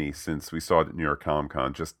stuck with me since we saw it at New York Comic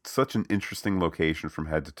Con. Just such an interesting location from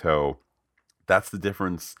head to toe. That's the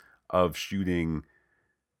difference of shooting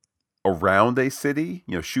around a city,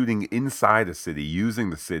 shooting inside a city, using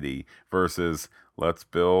the city versus let's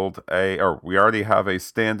build or we already have a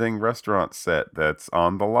standing restaurant set that's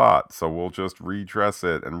on the lot, so we'll just redress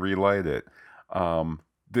it and relight it.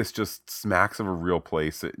 This just smacks of a real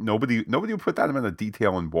place. Nobody would put that amount of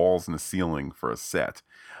detail in walls and the ceiling for a set.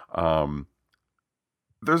 Um,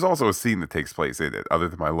 there's also a scene that takes place in it, other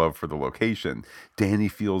than my love for the location. Danny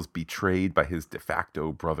feels betrayed by his de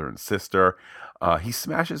facto brother and sister. He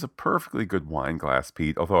smashes a perfectly good wine glass,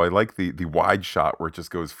 Pete, although I like the wide shot where it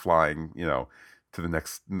just goes flying, to the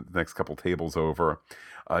next couple tables over.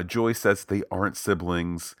 Joy says they aren't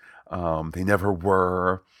siblings. They never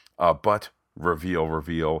were. But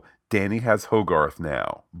reveal, Danny has Hogarth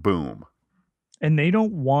now. Boom. And they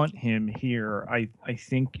don't want him here. I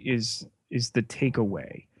think is the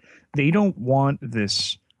takeaway. They don't want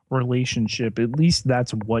this relationship. At least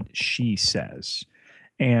that's what she says.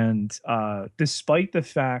 And despite the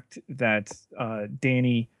fact that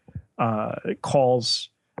Danny calls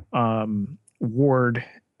Ward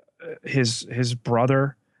his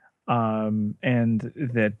brother, and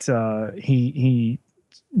that he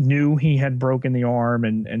knew he had broken the arm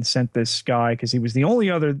and sent this guy because he was the only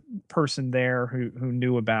other person there who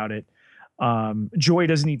knew about it. Joy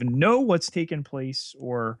doesn't even know what's taken place,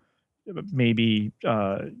 or maybe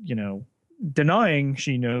denying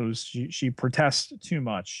she knows. She protests too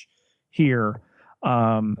much here.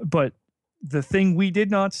 But the thing we did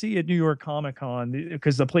not see at New York Comic Con,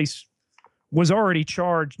 because the place was already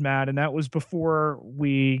charged, Matt, and that was before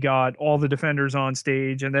we got all the Defenders on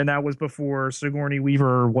stage, and then that was before Sigourney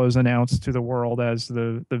Weaver was announced to the world as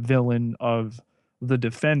the villain of the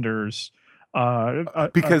Defenders.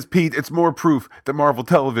 Because Pete, it's more proof that Marvel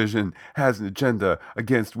Television has an agenda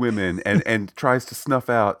against women and tries to snuff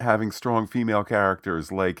out having strong female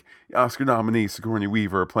characters like Oscar nominee Sigourney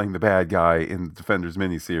Weaver playing the bad guy in the Defenders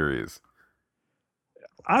miniseries.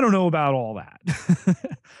 I don't know about all that.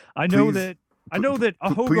 I know that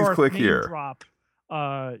a Hogarth click name here. drop,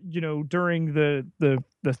 during the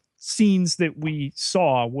scenes that we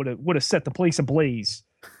saw would have set the place ablaze,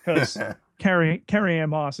 because Carrie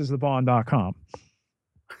Ann Moss is the Bond.com.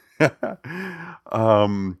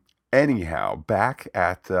 Anyhow, back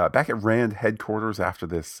at Rand headquarters after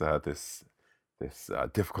this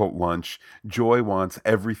difficult lunch, Joy wants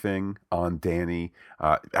everything on Danny.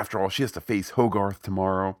 After all, she has to face Hogarth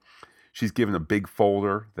tomorrow. She's given a big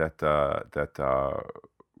folder that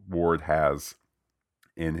Ward has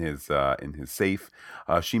in his safe.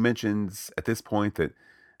 She mentions at this point that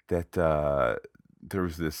that there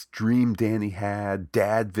was this dream Danny had.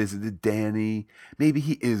 Dad visited Danny. Maybe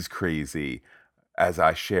he is crazy. As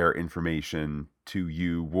I share information to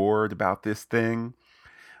you, Ward, about this thing,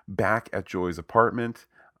 back at Joy's apartment,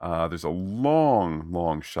 there's a long,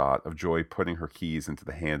 long shot of Joy putting her keys into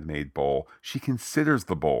the handmade bowl. She considers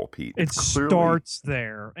the bowl, Pete. It starts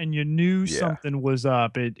there, and you knew something was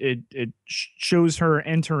up. It shows her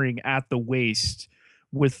entering at the waist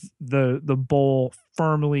with the bowl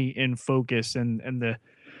firmly in focus, and the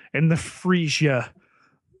freesia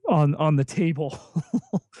on the table.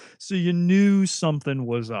 So you knew something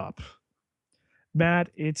was up. Matt,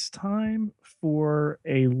 it's time for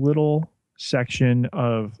a little section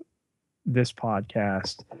of this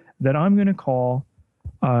podcast that I'm going to call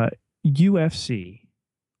UFC,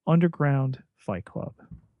 Underground Fight Club.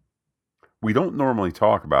 We don't normally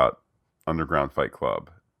talk about Underground Fight Club.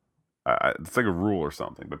 It's like a rule or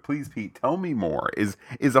something. But please, Pete, tell me more. Is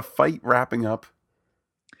a fight wrapping up?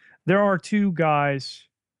 There are two guys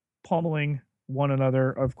pummeling one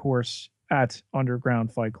another, of course, at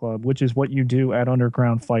Underground Fight Club, which is what you do at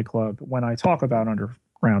Underground Fight Club when I talk about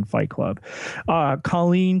Underground Fight Club.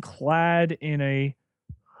 Colleen, clad in a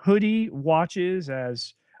hoodie, watches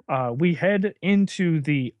as we head into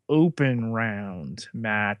the open round,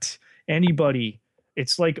 Matt. Anybody,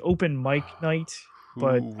 it's like open mic night,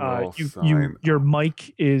 but your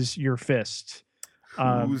mic is your fist.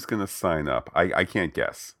 Who's gonna sign up? I can't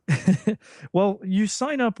guess. Well, you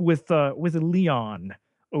sign up with Leon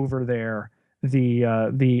over there.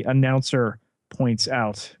 The announcer points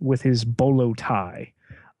out with his bolo tie.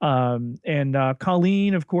 And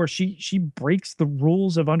Colleen, of course, she breaks the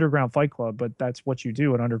rules of Underground Fight Club, but that's what you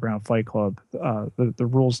do at Underground Fight Club. The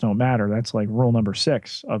rules don't matter. That's like rule number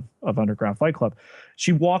 6 of Underground Fight Club.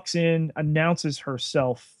 She walks in, announces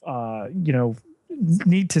herself,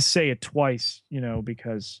 need to say it twice,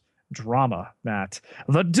 because drama, Matt.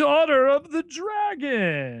 The daughter of the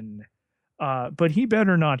dragon. But he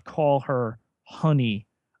better not call her honey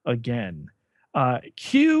again.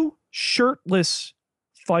 Cue shirtless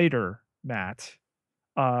fighter, Matt,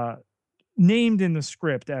 named in the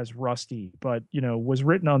script as Rusty, but was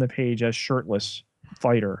written on the page as shirtless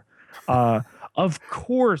fighter. Of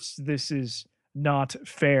course, this is not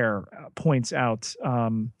fair, points out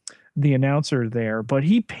the announcer there, but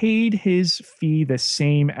he paid his fee the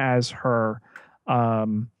same as her.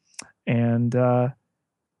 The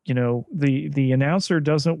announcer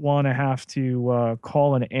doesn't want to have to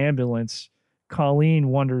call an ambulance. Colleen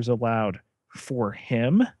wonders aloud, for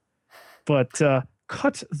him? But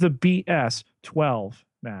cut the BS 12,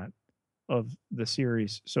 Matt, of the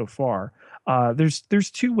series so far. There's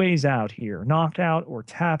 2 ways out here: knock out or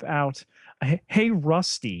tap out. Hey,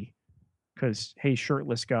 Rusty, because hey,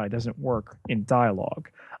 shirtless guy doesn't work in dialogue.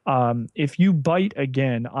 If you bite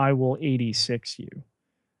again, I will 86 you.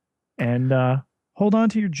 And hold on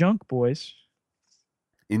to your junk, boys.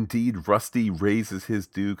 Indeed, Rusty raises his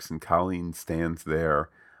dukes, and Colleen stands there,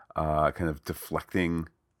 kind of deflecting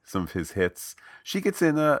some of his hits. She gets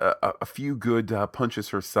in a few good punches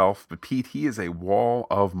herself, but Pete, he is a wall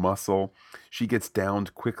of muscle. She gets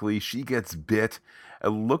downed quickly. She gets bit. It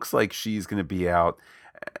looks like she's going to be out.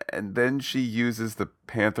 And then she uses the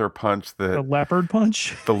panther punch, the leopard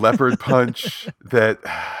punch. The leopard punch that,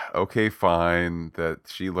 okay, fine, that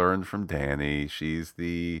she learned from Danny. She's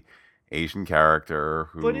the Asian character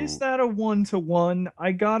who... But is that a 1-to-1?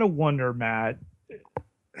 I gotta wonder, Matt.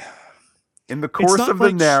 In the course of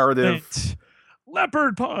the narrative...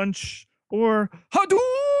 Leopard punch or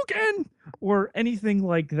Hadouken or anything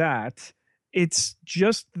like that. It's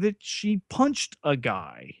just that she punched a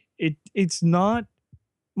guy. It's not...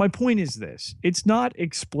 My point is this. It's not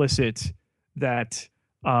explicit that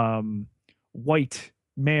white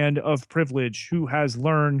man of privilege who has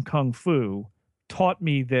learned Kung Fu taught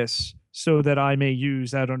me this so that I may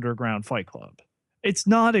use at Underground Fight Club. It's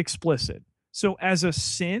not explicit. So as a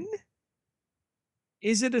sin,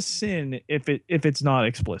 is it a sin if it's not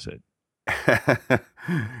explicit?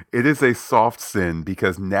 It is a soft sin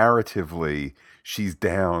because narratively she's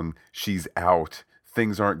down, she's out,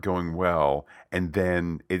 things aren't going well, and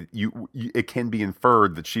then it can be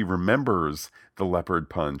inferred that she remembers the leopard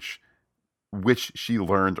punch, which she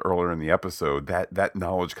learned earlier in the episode. That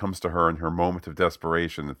knowledge comes to her in her moment of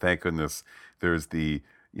desperation, and thank goodness there's the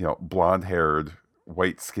blonde-haired,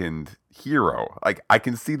 white-skinned hero. Like, I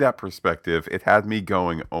can see that perspective. It had me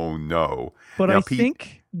going, oh no. But now, I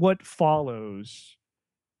think what follows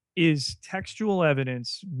is textual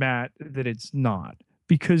evidence, Matt, that it's not.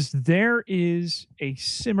 Because there is a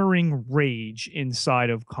simmering rage inside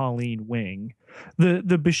of Colleen Wing.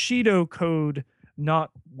 The Bushido code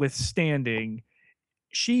notwithstanding,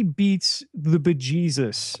 she beats the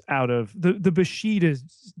bejesus out of the Bashida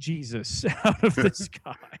Jesus out of this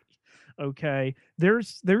guy. Okay,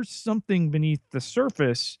 there's something beneath the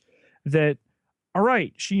surface that, all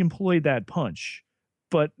right, she employed that punch,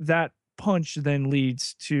 but that punch then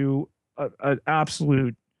leads to an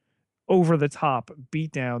absolute over the top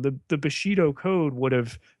beatdown. The Bushido code would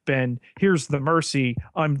have been, here's the mercy,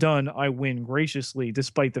 I'm done, I win graciously,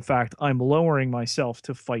 despite the fact I'm lowering myself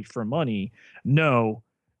to fight for money. No,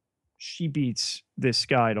 she beats this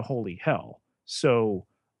guy to holy hell. So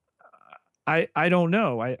I don't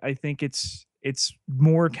know. I think it's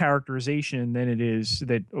more characterization than it is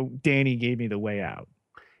that, oh, Danny gave me the way out.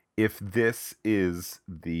 If this is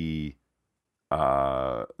the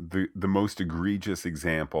most egregious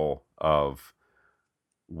example of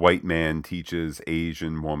white man teaches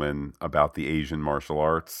Asian woman about the Asian martial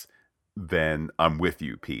arts, then I'm with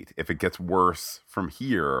you, Pete. If it gets worse from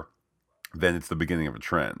here, then it's the beginning of a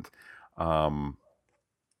trend. Um,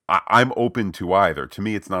 I'm open to either. To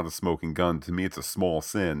me, it's not a smoking gun. To me, it's a small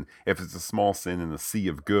sin. If it's a small sin in a sea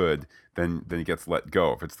of good, then it gets let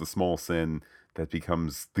go. If it's the small sin that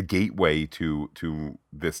becomes the gateway to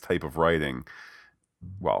this type of writing,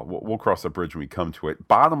 well, we'll cross that bridge when we come to it.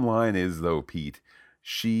 Bottom line is, though, Pete,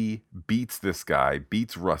 she beats this guy,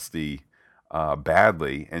 beats Rusty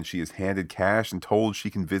badly, and she is handed cash and told she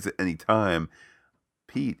can visit anytime.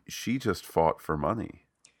 Pete, she just fought for money.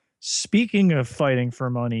 Speaking of fighting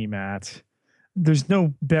for money, Matt, there's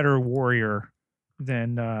no better warrior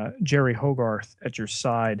than Jerry Hogarth at your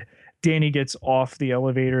side. Danny gets off the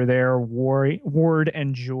elevator there. Ward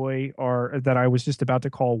and Joy are, that I was just about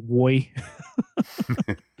to call Woy,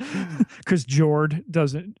 because Jord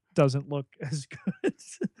doesn't look as good.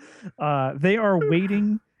 They are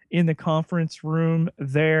waiting in the conference room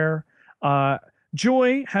there.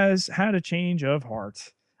 Joy has had a change of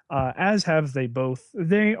heart, as have they both.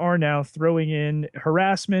 They are now throwing in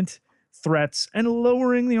harassment, threats, and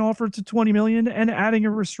lowering the offer to 20 million and adding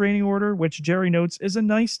a restraining order, which Jerry notes is a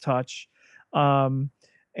nice touch.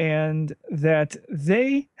 And that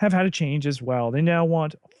they have had a change as well. They now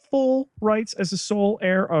want full rights as the sole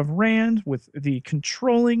heir of Rand, with the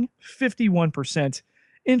controlling 51%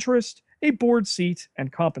 interest, a board seat,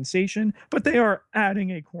 and compensation, but they are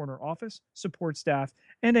adding a corner office, support staff,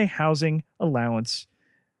 and a housing allowance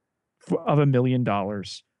of $1 million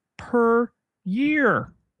per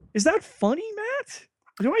year. Is that funny, Matt?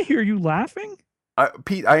 Do I hear you laughing?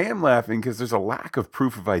 Pete, I am laughing because there's a lack of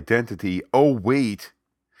proof of identity. Oh, wait.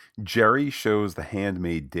 Jerry shows the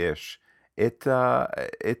handmade dish. It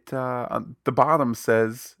on the bottom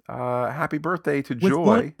says happy birthday to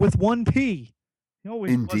Joy. With one P. He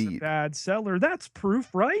always was a Indeed. bad seller. That's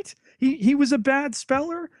proof, right? He was a bad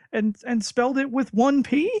speller and spelled it with one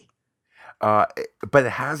P. But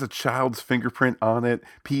it has a child's fingerprint on it.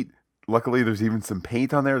 Pete, luckily there's even some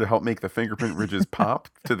paint on there to help make the fingerprint ridges pop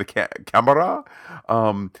to the camera.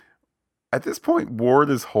 Um, at this point, Ward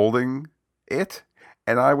is holding it,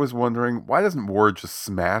 and I was wondering, why doesn't Ward just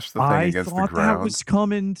smash the thing I against the thought that ground? was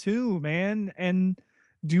coming too, man. And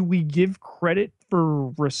do we give credit for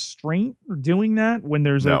restraint for doing that when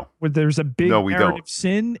No, there's a big no, we don't. narrative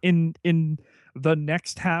sin in the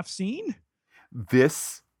next half scene?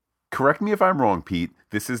 This, correct me if I'm wrong, Pete,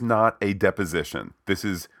 this is not a deposition. This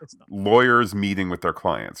is It's not. lawyers meeting with their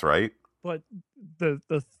clients, right? But the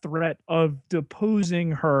threat of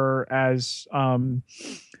deposing her, as No,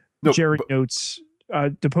 Jerry but notes,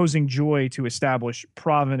 deposing Joy to establish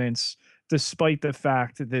provenance, despite the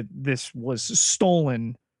fact that this was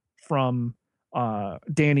stolen from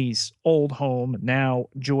Danny's old home, now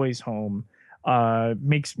Joy's home,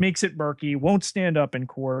 makes it murky, won't stand up in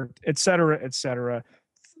court, etc., etc.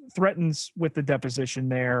 Threatens with the deposition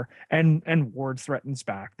there, and Ward threatens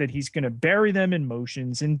back that he's going to bury them in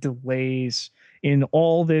motions, in delays, in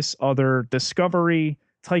all this other discovery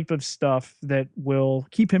type of stuff that will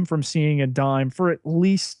keep him from seeing a dime for at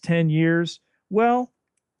least 10 years. Well,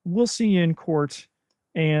 we'll see you in court,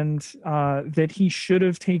 and that he should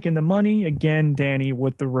have taken the money. Again, Danny,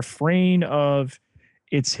 with the refrain of,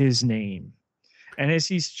 it's his name. And as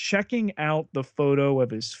he's checking out the photo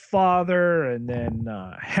of his father, and then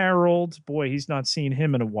Harold, boy, he's not seen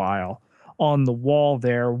him in a while, on the wall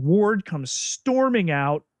there, Ward comes storming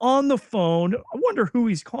out on the phone. I wonder who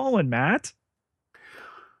he's calling, Matt.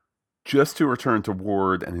 just to return to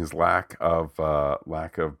Ward and his lack of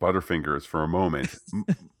Butterfingers for a moment.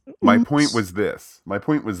 My point Oops. was this. My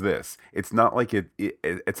point was this. It's not like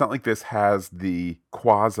it's not like this has the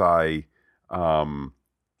quasi um,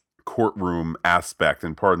 courtroom aspect.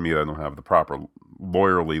 And pardon me, I don't have the proper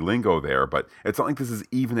lawyerly lingo there, but it's not like this is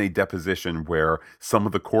even a deposition where some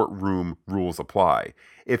of the courtroom rules apply.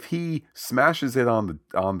 If he smashes it on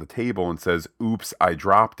the table and says, "Oops, I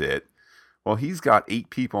dropped it," well, he's got 8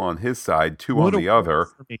 people on his side, 2 on Would have the worked other.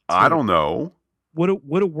 for me I too. don't know. Would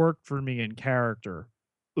have worked for me in character.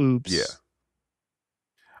 Yeah. Oops.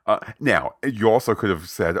 Now, you also could have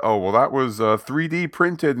said, "Oh, well, that was 3D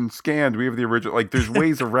printed and scanned. We have the original." Like, there's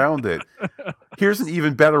ways around it. Here's an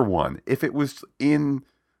even better one. If it was in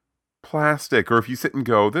plastic, or if you sit and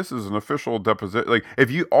go, "This is an official deposition," like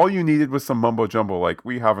if you all you needed was some mumbo jumbo, like,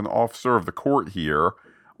 "We have an officer of the court here,"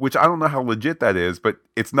 which I don't know how legit that is, but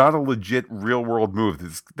it's not a legit real world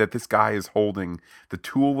move. That this guy is holding the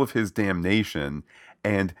tool of his damnation,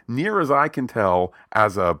 and near as I can tell,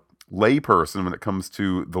 as a layperson when it comes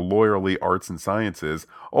to the lawyerly arts and sciences,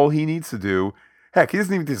 all he needs to do. Heck, he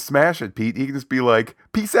doesn't even need to smash it, Pete. He can just be like,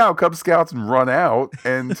 "Peace out, Cub Scouts," and run out.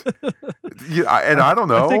 And yeah, and I don't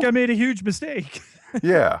I think know. I made a huge mistake.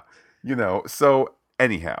 Yeah, So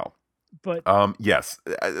anyhow, But yes,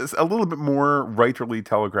 a little bit more writerly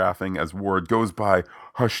telegraphing as Ward goes by,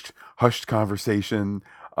 hushed conversation.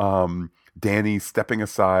 Danny stepping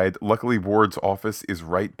aside. Luckily, Ward's office is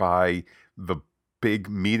right by the big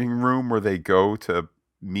meeting room where they go to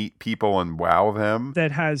meet people and wow them.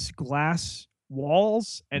 that has glass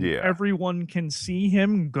walls and Yeah, everyone can see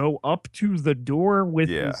him go up to the door with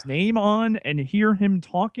yeah. his name on and hear him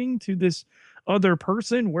talking to this other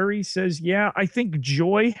person where he says, "Yeah, I think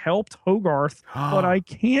Joy helped Hogarth, but I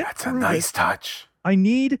can't That's a prove it. nice touch. I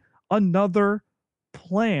need another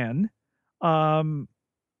plan. Um,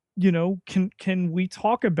 can we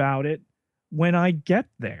talk about it when I get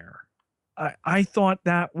there?" I thought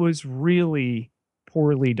that was really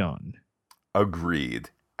poorly done. Agreed.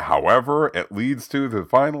 However, it leads to the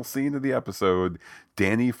final scene of the episode,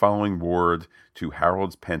 Danny following Ward to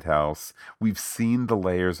Harold's penthouse. We've seen the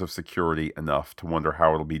layers of security enough to wonder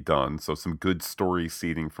how it'll be done, so some good story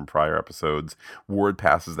seeding from prior episodes. Ward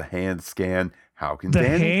passes the hand scan. How can The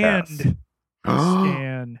Danny pass? hand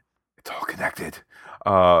scan. It's all connected.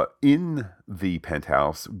 In the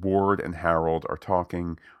penthouse, Ward and Harold are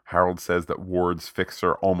talking. Harold says that Ward's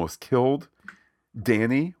fixer almost killed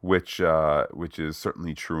Danny, which is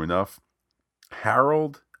certainly true enough.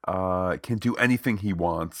 Harold can do anything he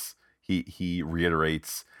wants. He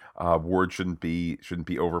reiterates Ward shouldn't be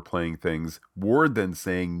overplaying things. Ward then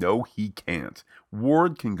saying no, he can't.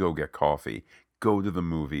 Ward can go get coffee, go to the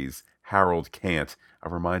movies. Harold can't. A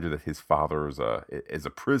reminder that his father is a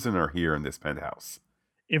prisoner here in this penthouse.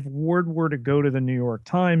 If Ward were to go to the New York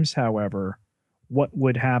Times, however, what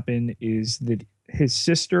would happen is that his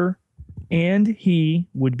sister and he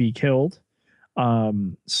would be killed.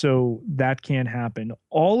 So that can't happen.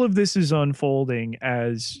 All of this is unfolding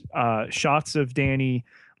as shots of Danny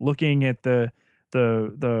looking at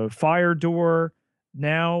the fire door,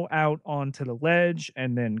 now out onto the ledge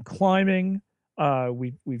and then climbing.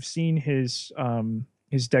 We've seen his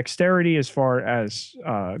dexterity as far as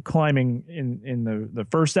climbing in the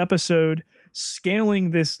first episode,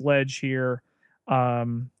 scaling this ledge here,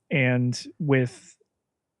 and with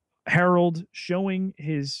Harold showing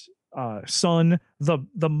his son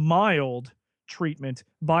the mild treatment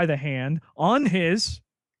by the hand on his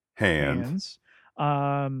Hand. hands.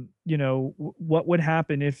 What would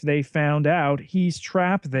happen if they found out he's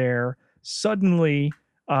trapped there? Suddenly,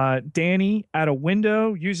 Danny at a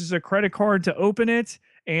window uses a credit card to open it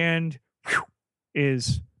and whew,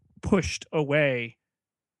 is pushed away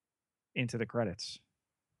into the credits.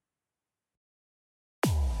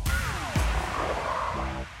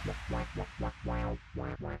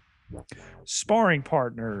 Sparring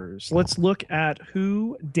partners. Let's look at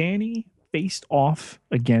who Danny faced off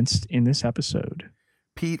against in this episode.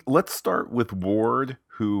 Pete, let's start with Ward,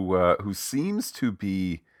 who seems to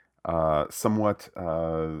be somewhat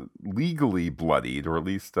legally bloodied, or at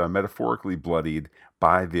least metaphorically bloodied,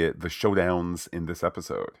 by the showdowns in this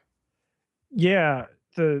episode. Yeah,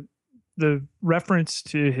 the reference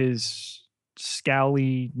to his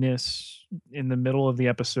scowliness in the middle of the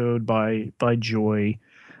episode by Joy,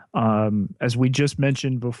 as we just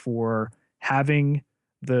mentioned before, having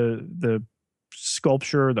the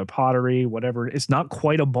sculpture, the pottery, whatever, it's not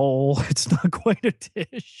quite a bowl, it's not quite a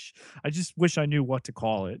dish. I just wish I knew what to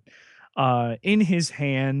call it. In his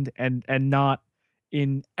hand and not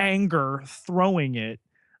in anger throwing it.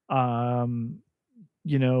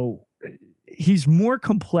 You know, he's more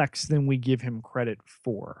complex than we give him credit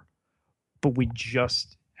for, but we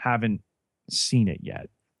just haven't seen it yet.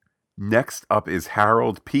 Next up is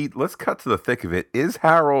Harold. Pete, let's cut to the thick of it. Is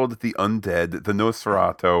Harold the undead, the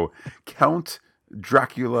Nosferatu, Count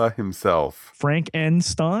Dracula himself?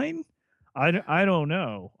 Frankenstein? I don't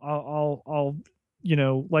know.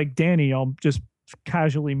 Like Danny, I'll just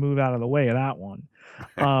casually move out of the way of that one.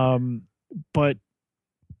 Um, but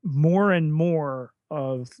more and more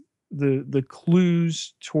of the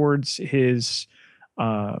clues towards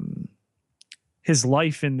um his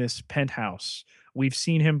life in this penthouse. We've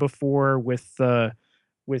seen him before with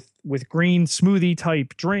green smoothie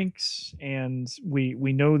type drinks, and we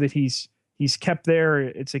know that he's kept there.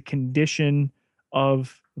 It's a condition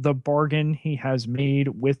of the bargain he has made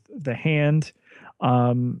with the hand,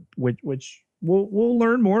 which we'll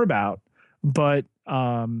learn more about. But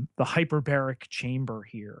the hyperbaric chamber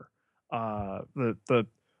here, the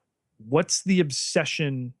what's the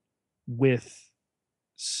obsession with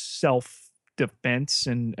self defense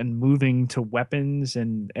and moving to weapons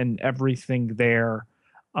and everything there.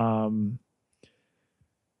 um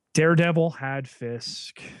Daredevil had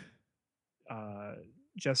Fisk. uh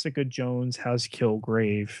Jessica Jones has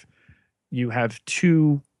Kilgrave. You have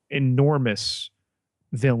two enormous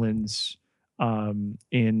villains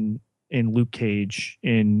in Luke Cage,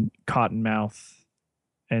 in Cottonmouth,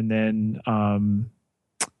 and then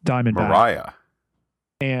Diamondback. Mariah.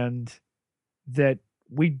 And that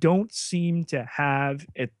we don't seem to have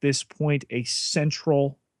at this point a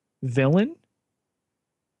central villain.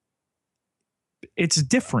 It's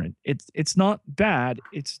different. It's not bad.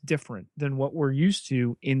 It's different than what we're used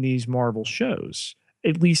to in these Marvel shows,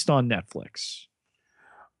 at least on Netflix.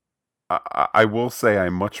 I will say I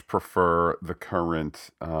much prefer the current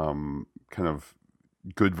kind of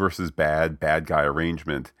good versus bad guy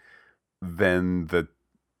arrangement than the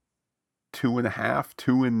 2.5,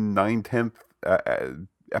 2 and 9/10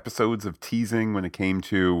 episodes of teasing when it came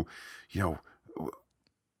to, you know,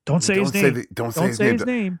 Don't say his name. Don't say Don't his say name. his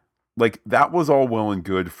name. Like, that was all well and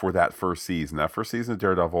good for that first season. That first season of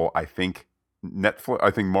Daredevil, I think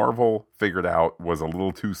Marvel figured out was a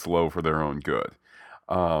little too slow for their own good.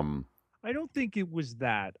 I don't think it was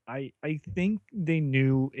that. I think they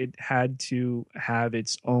knew it had to have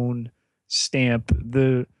its own stamp.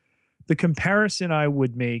 The comparison I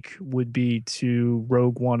would make would be to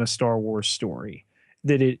Rogue One, a Star Wars story.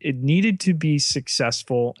 That it needed to be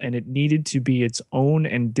successful, and it needed to be its own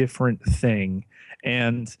and different thing.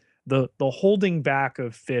 And the holding back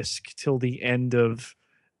of Fisk till the end of,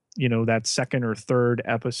 that second or third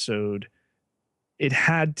episode, it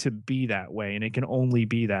had to be that way, and it can only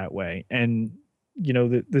be that way. And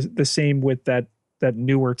the same with that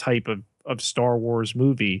newer type of Star Wars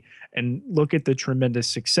movie. And look at the tremendous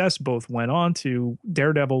success both went on to.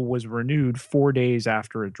 Daredevil was renewed 4 days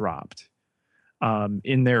after it dropped,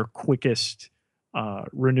 in their quickest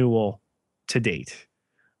renewal to date.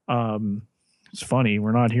 It's funny,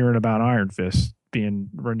 we're not hearing about Iron Fist being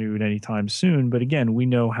renewed anytime soon, but again, we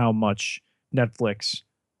know how much Netflix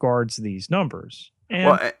guards these numbers, and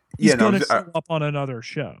Well, he's yeah, no, going to show up on another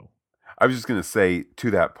show. I was just going to say, to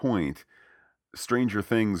that point, Stranger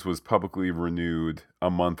Things was publicly renewed a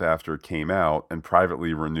month after it came out and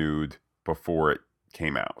privately renewed before it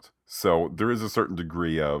came out. So there is a certain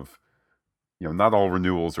degree of, not all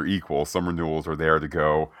renewals are equal. Some renewals are there to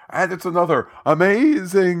go, and it's another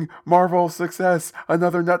amazing Marvel success,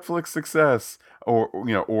 another Netflix success,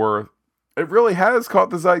 or it really has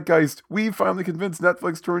caught the zeitgeist. We finally convinced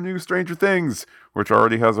Netflix to renew Stranger Things, which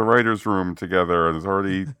already has a writer's room together and is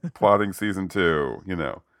already plotting season 2,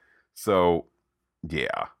 So,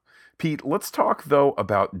 yeah. Pete, let's talk, though,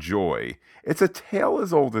 about Joy. It's a tale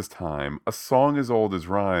as old as time, a song as old as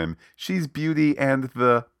rhyme. She's beauty and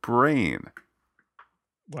the brain.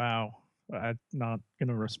 Wow. I'm not going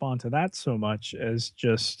to respond to that so much as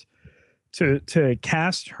just to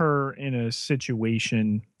cast her in a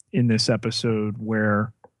situation in this episode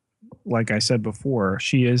where, like I said before,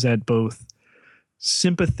 she is at both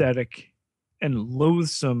sympathetic and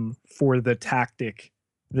loathsome for the tactic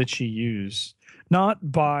that she used,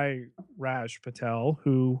 not by Raj Patel,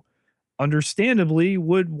 who understandably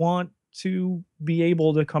would want to be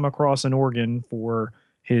able to come across an organ for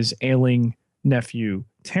his ailing nephew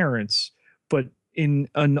Terrence, but in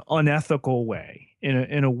an unethical way,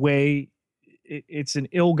 in a way, it's an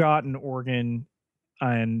ill-gotten organ.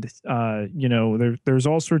 And there's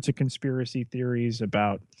all sorts of conspiracy theories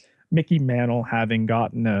about Mickey Mantle having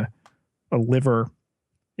gotten a liver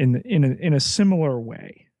in a similar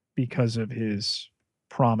way because of his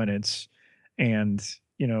prominence, and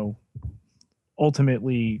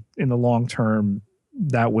ultimately in the long term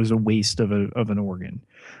that was a waste of an organ.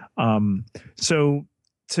 So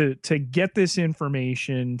to get this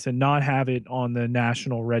information, to not have it on the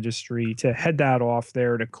national registry, to head that off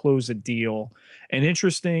there to close a deal. And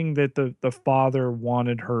interesting that the father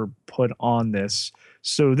wanted her put on this.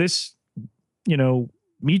 So this,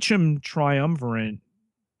 Meacham triumvirate,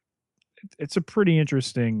 it's a pretty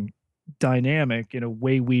interesting dynamic in a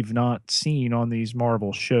way we've not seen on these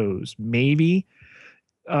Marvel shows. Maybe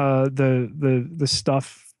the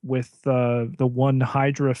stuff with the one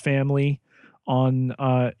Hydra family on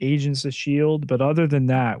Agents of Shield, but other than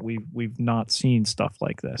that, we've not seen stuff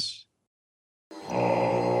like this.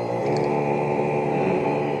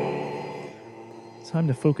 Time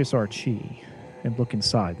to focus our chi and look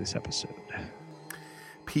inside this episode.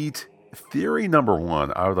 Pete, theory number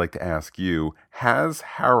one, I would like to ask you, has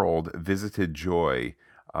Harold visited Joy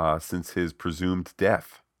since his presumed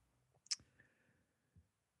death?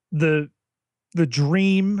 The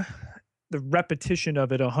dream, the repetition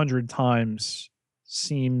of it 100 times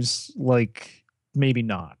seems like maybe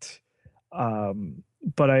not.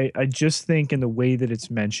 But I just think in the way that it's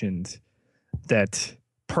mentioned that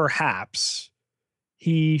perhaps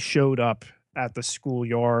he showed up at the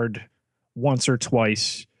schoolyard once or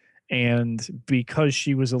twice, and because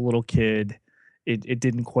she was a little kid, it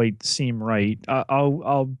didn't quite seem right.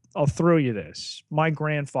 I'll throw you this. My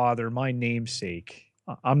grandfather, my namesake,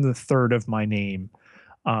 I'm the third of my name.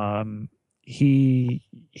 He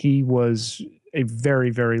was a very,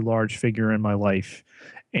 very large figure in my life,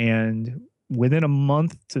 and within a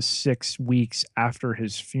month to 6 weeks after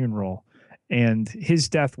his funeral, and his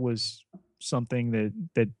death was something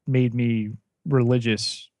that made me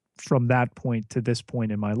religious from that point to this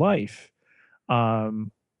point in my life.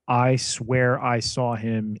 I swear I saw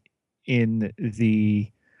him in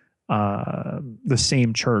the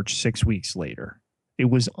same church 6 weeks later. It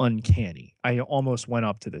was uncanny. I almost went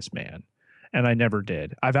up to this man, and I never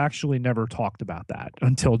did. I've actually never talked about that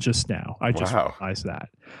until just now. I just realized that.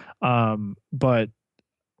 But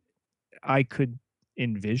I could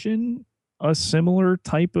envision a similar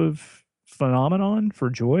type of phenomenon for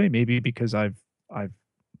Joy, maybe because I've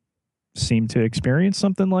seemed to experience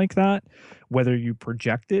something like that, whether you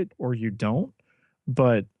project it or you don't.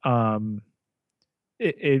 But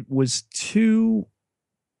it was too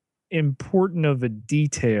important of a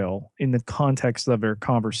detail in the context of our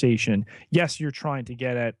conversation. Yes, you're trying to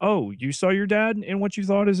get at, oh, you saw your dad in what you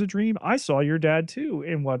thought is a dream. I saw your dad too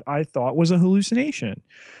in what I thought was a hallucination.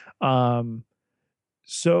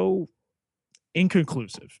 So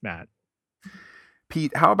inconclusive, Matt.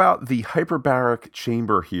 Pete, how about the hyperbaric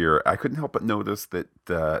chamber here? I couldn't help but notice that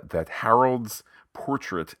that Harold's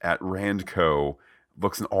portrait at Randco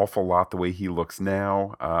looks an awful lot the way he looks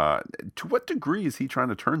now. To what degree is he trying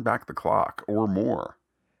to turn back the clock or more?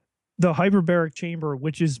 The hyperbaric chamber,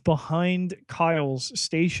 which is behind Kyle's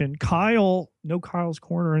station. No Kyle's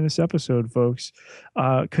Corner in this episode, folks,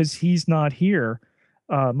 because he's not here.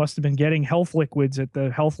 Must have been getting health liquids at the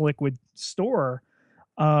health liquid store.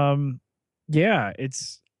 Yeah,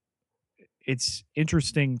 it's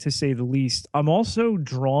interesting to say the least. I'm also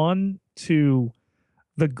drawn to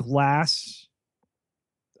the glass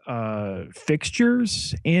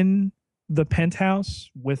fixtures in the penthouse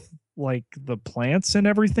with like the plants and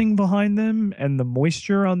everything behind them, and the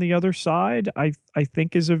moisture on the other side. I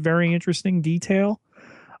think is a very interesting detail.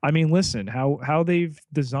 I mean, listen, how they've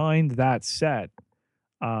designed that set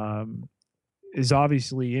is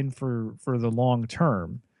obviously in for the long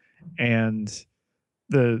term. And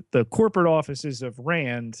the corporate offices of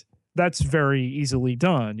Rand, that's very easily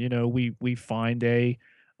done. You know, we find an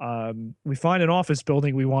office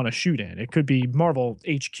building we want to shoot in. It could be Marvel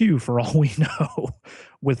HQ for all we know,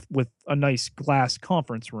 with a nice glass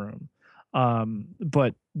conference room.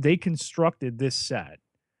 But they constructed this set,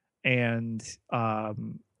 and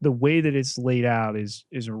the way that it's laid out is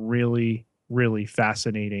really, really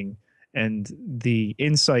fascinating, and the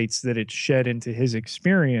insights that it shed into his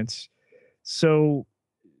experience. So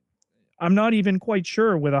I'm not even quite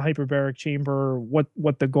sure with a hyperbaric chamber what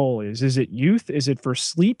the goal is. Is it youth? Is it for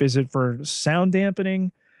sleep? Is it for sound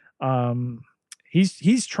dampening?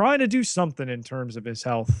 He's trying to do something in terms of his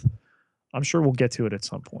health. I'm sure we'll get to it at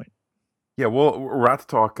some point. Yeah, well, we're about to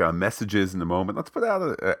talk messages in a moment. Let's put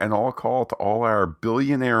out an all call to all our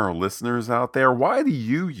billionaire listeners out there. Why do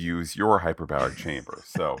you use your hyperbaric chamber?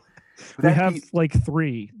 So we have like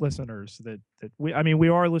 3 listeners that we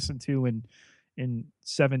are listened to in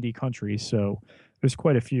 70 countries, so there's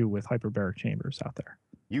quite a few with hyperbaric chambers out there.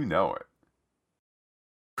 You know it.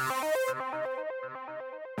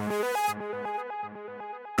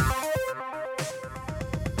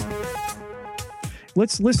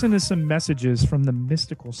 Let's listen to some messages from the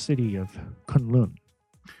mystical city of Kunlun.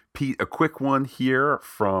 Pete, a quick one here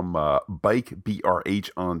from Bike BRH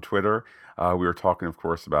on Twitter. We were talking, of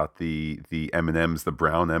course, about the M&Ms, the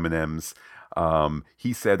brown M&Ms.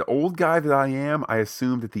 He said, "Old guy that I am, I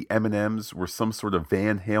assumed that the M&Ms were some sort of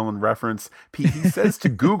Van Halen reference." Pete, he says to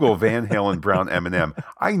Google Van Halen Brown M&M.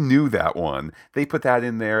 I knew that one. They put that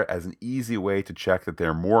in there as an easy way to check that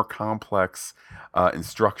they're more complex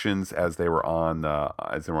instructions as they were on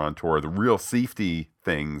tour. The real safety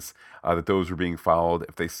things that those were being followed.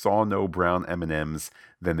 If they saw no brown M&Ms,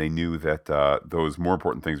 then they knew that those more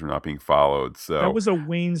important things were not being followed. So that was a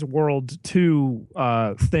Wayne's World 2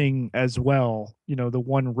 thing as well. You know, the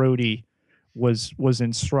one roadie was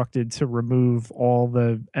instructed to remove all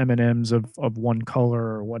the M&Ms of one color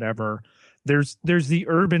or whatever. There's the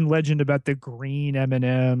urban legend about the green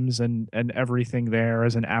M&Ms and everything there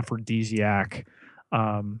as an aphrodisiac,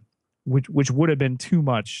 which would have been too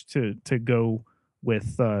much to go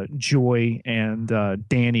with Joy and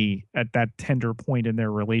Danny at that tender point in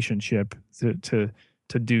their relationship to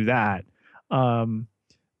do that.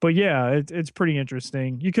 But yeah, it's pretty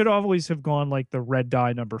interesting. You could always have gone like the red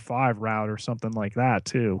dye number 5 route or something like that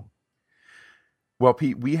too. Well,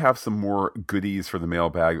 Pete, we have some more goodies for the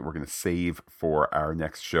mailbag that we're going to save for our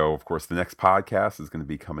next show. Of course, the next podcast is going to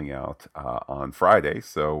be coming out on Friday.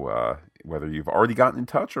 So whether you've already gotten in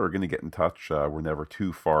touch or are going to get in touch, we're never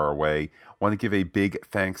too far away. Want to give a big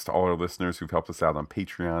thanks to all our listeners who've helped us out on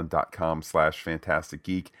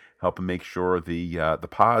patreon.com/fantasticgeek, helping make sure the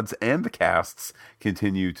pods and the casts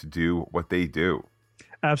continue to do what they do.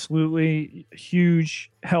 Absolutely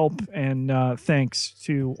huge help and thanks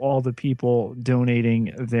to all the people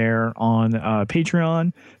donating there on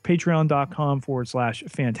Patreon,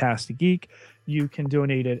 patreon.com/fantasticgeek. You can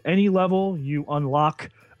donate at any level. You unlock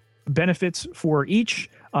benefits for each.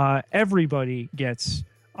 Everybody gets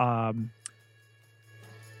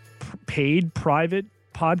paid private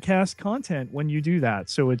podcast content when you do that,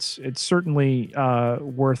 so it's certainly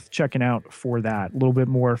worth checking out for that. A little bit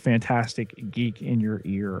more Fantastic Geek in your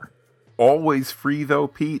ear. Always free though,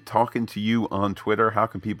 Pete. Talking to you on Twitter. How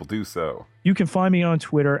can people do so? You can find me on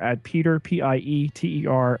Twitter at Peter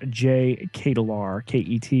PIETERJ Ketalar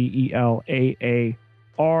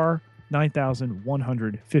KETELAAR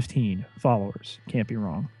 9,115 followers. Can't be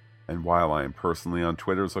wrong. And while I am personally on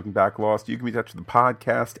Twitter as Looking Back Lost, you can be in touch with the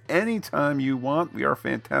podcast anytime you want. We are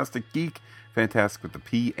Fantastic Geek, Fantastic with the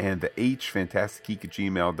P and the H,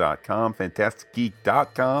 fantasticgeek@gmail.com,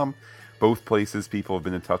 fantasticgeek.com. Both places people have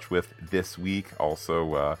been in touch with this week.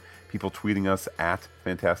 Also, people tweeting us at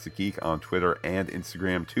Fantastic Geek on Twitter and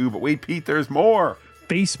Instagram too. But wait, Pete, there's more.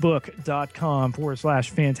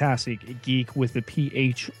 Facebook.com/Fantastic Geek with the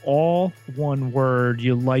PH, all one word.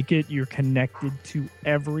 You like it, you're connected to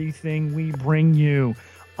everything we bring you.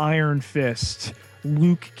 Iron Fist,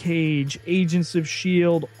 Luke Cage, Agents of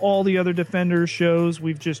S.H.I.E.L.D., all the other Defenders shows.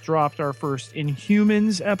 We've just dropped our first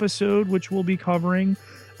Inhumans episode, which we'll be covering.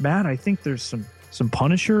 Matt, I think there's some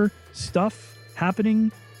Punisher stuff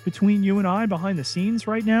happening between you and I behind the scenes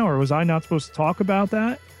right now, or was I not supposed to talk about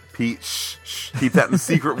that? Pete, shh, keep that in the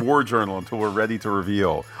secret war journal until we're ready to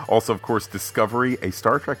reveal. Also, of course, Discovery, a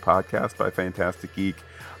Star Trek podcast by Fantastic Geek.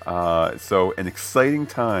 So an exciting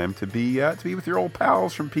time to be with your old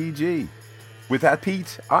pals from PG. With that,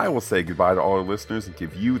 Pete, I will say goodbye to all our listeners and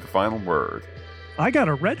give you the final word. I got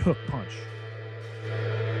a red hook punch.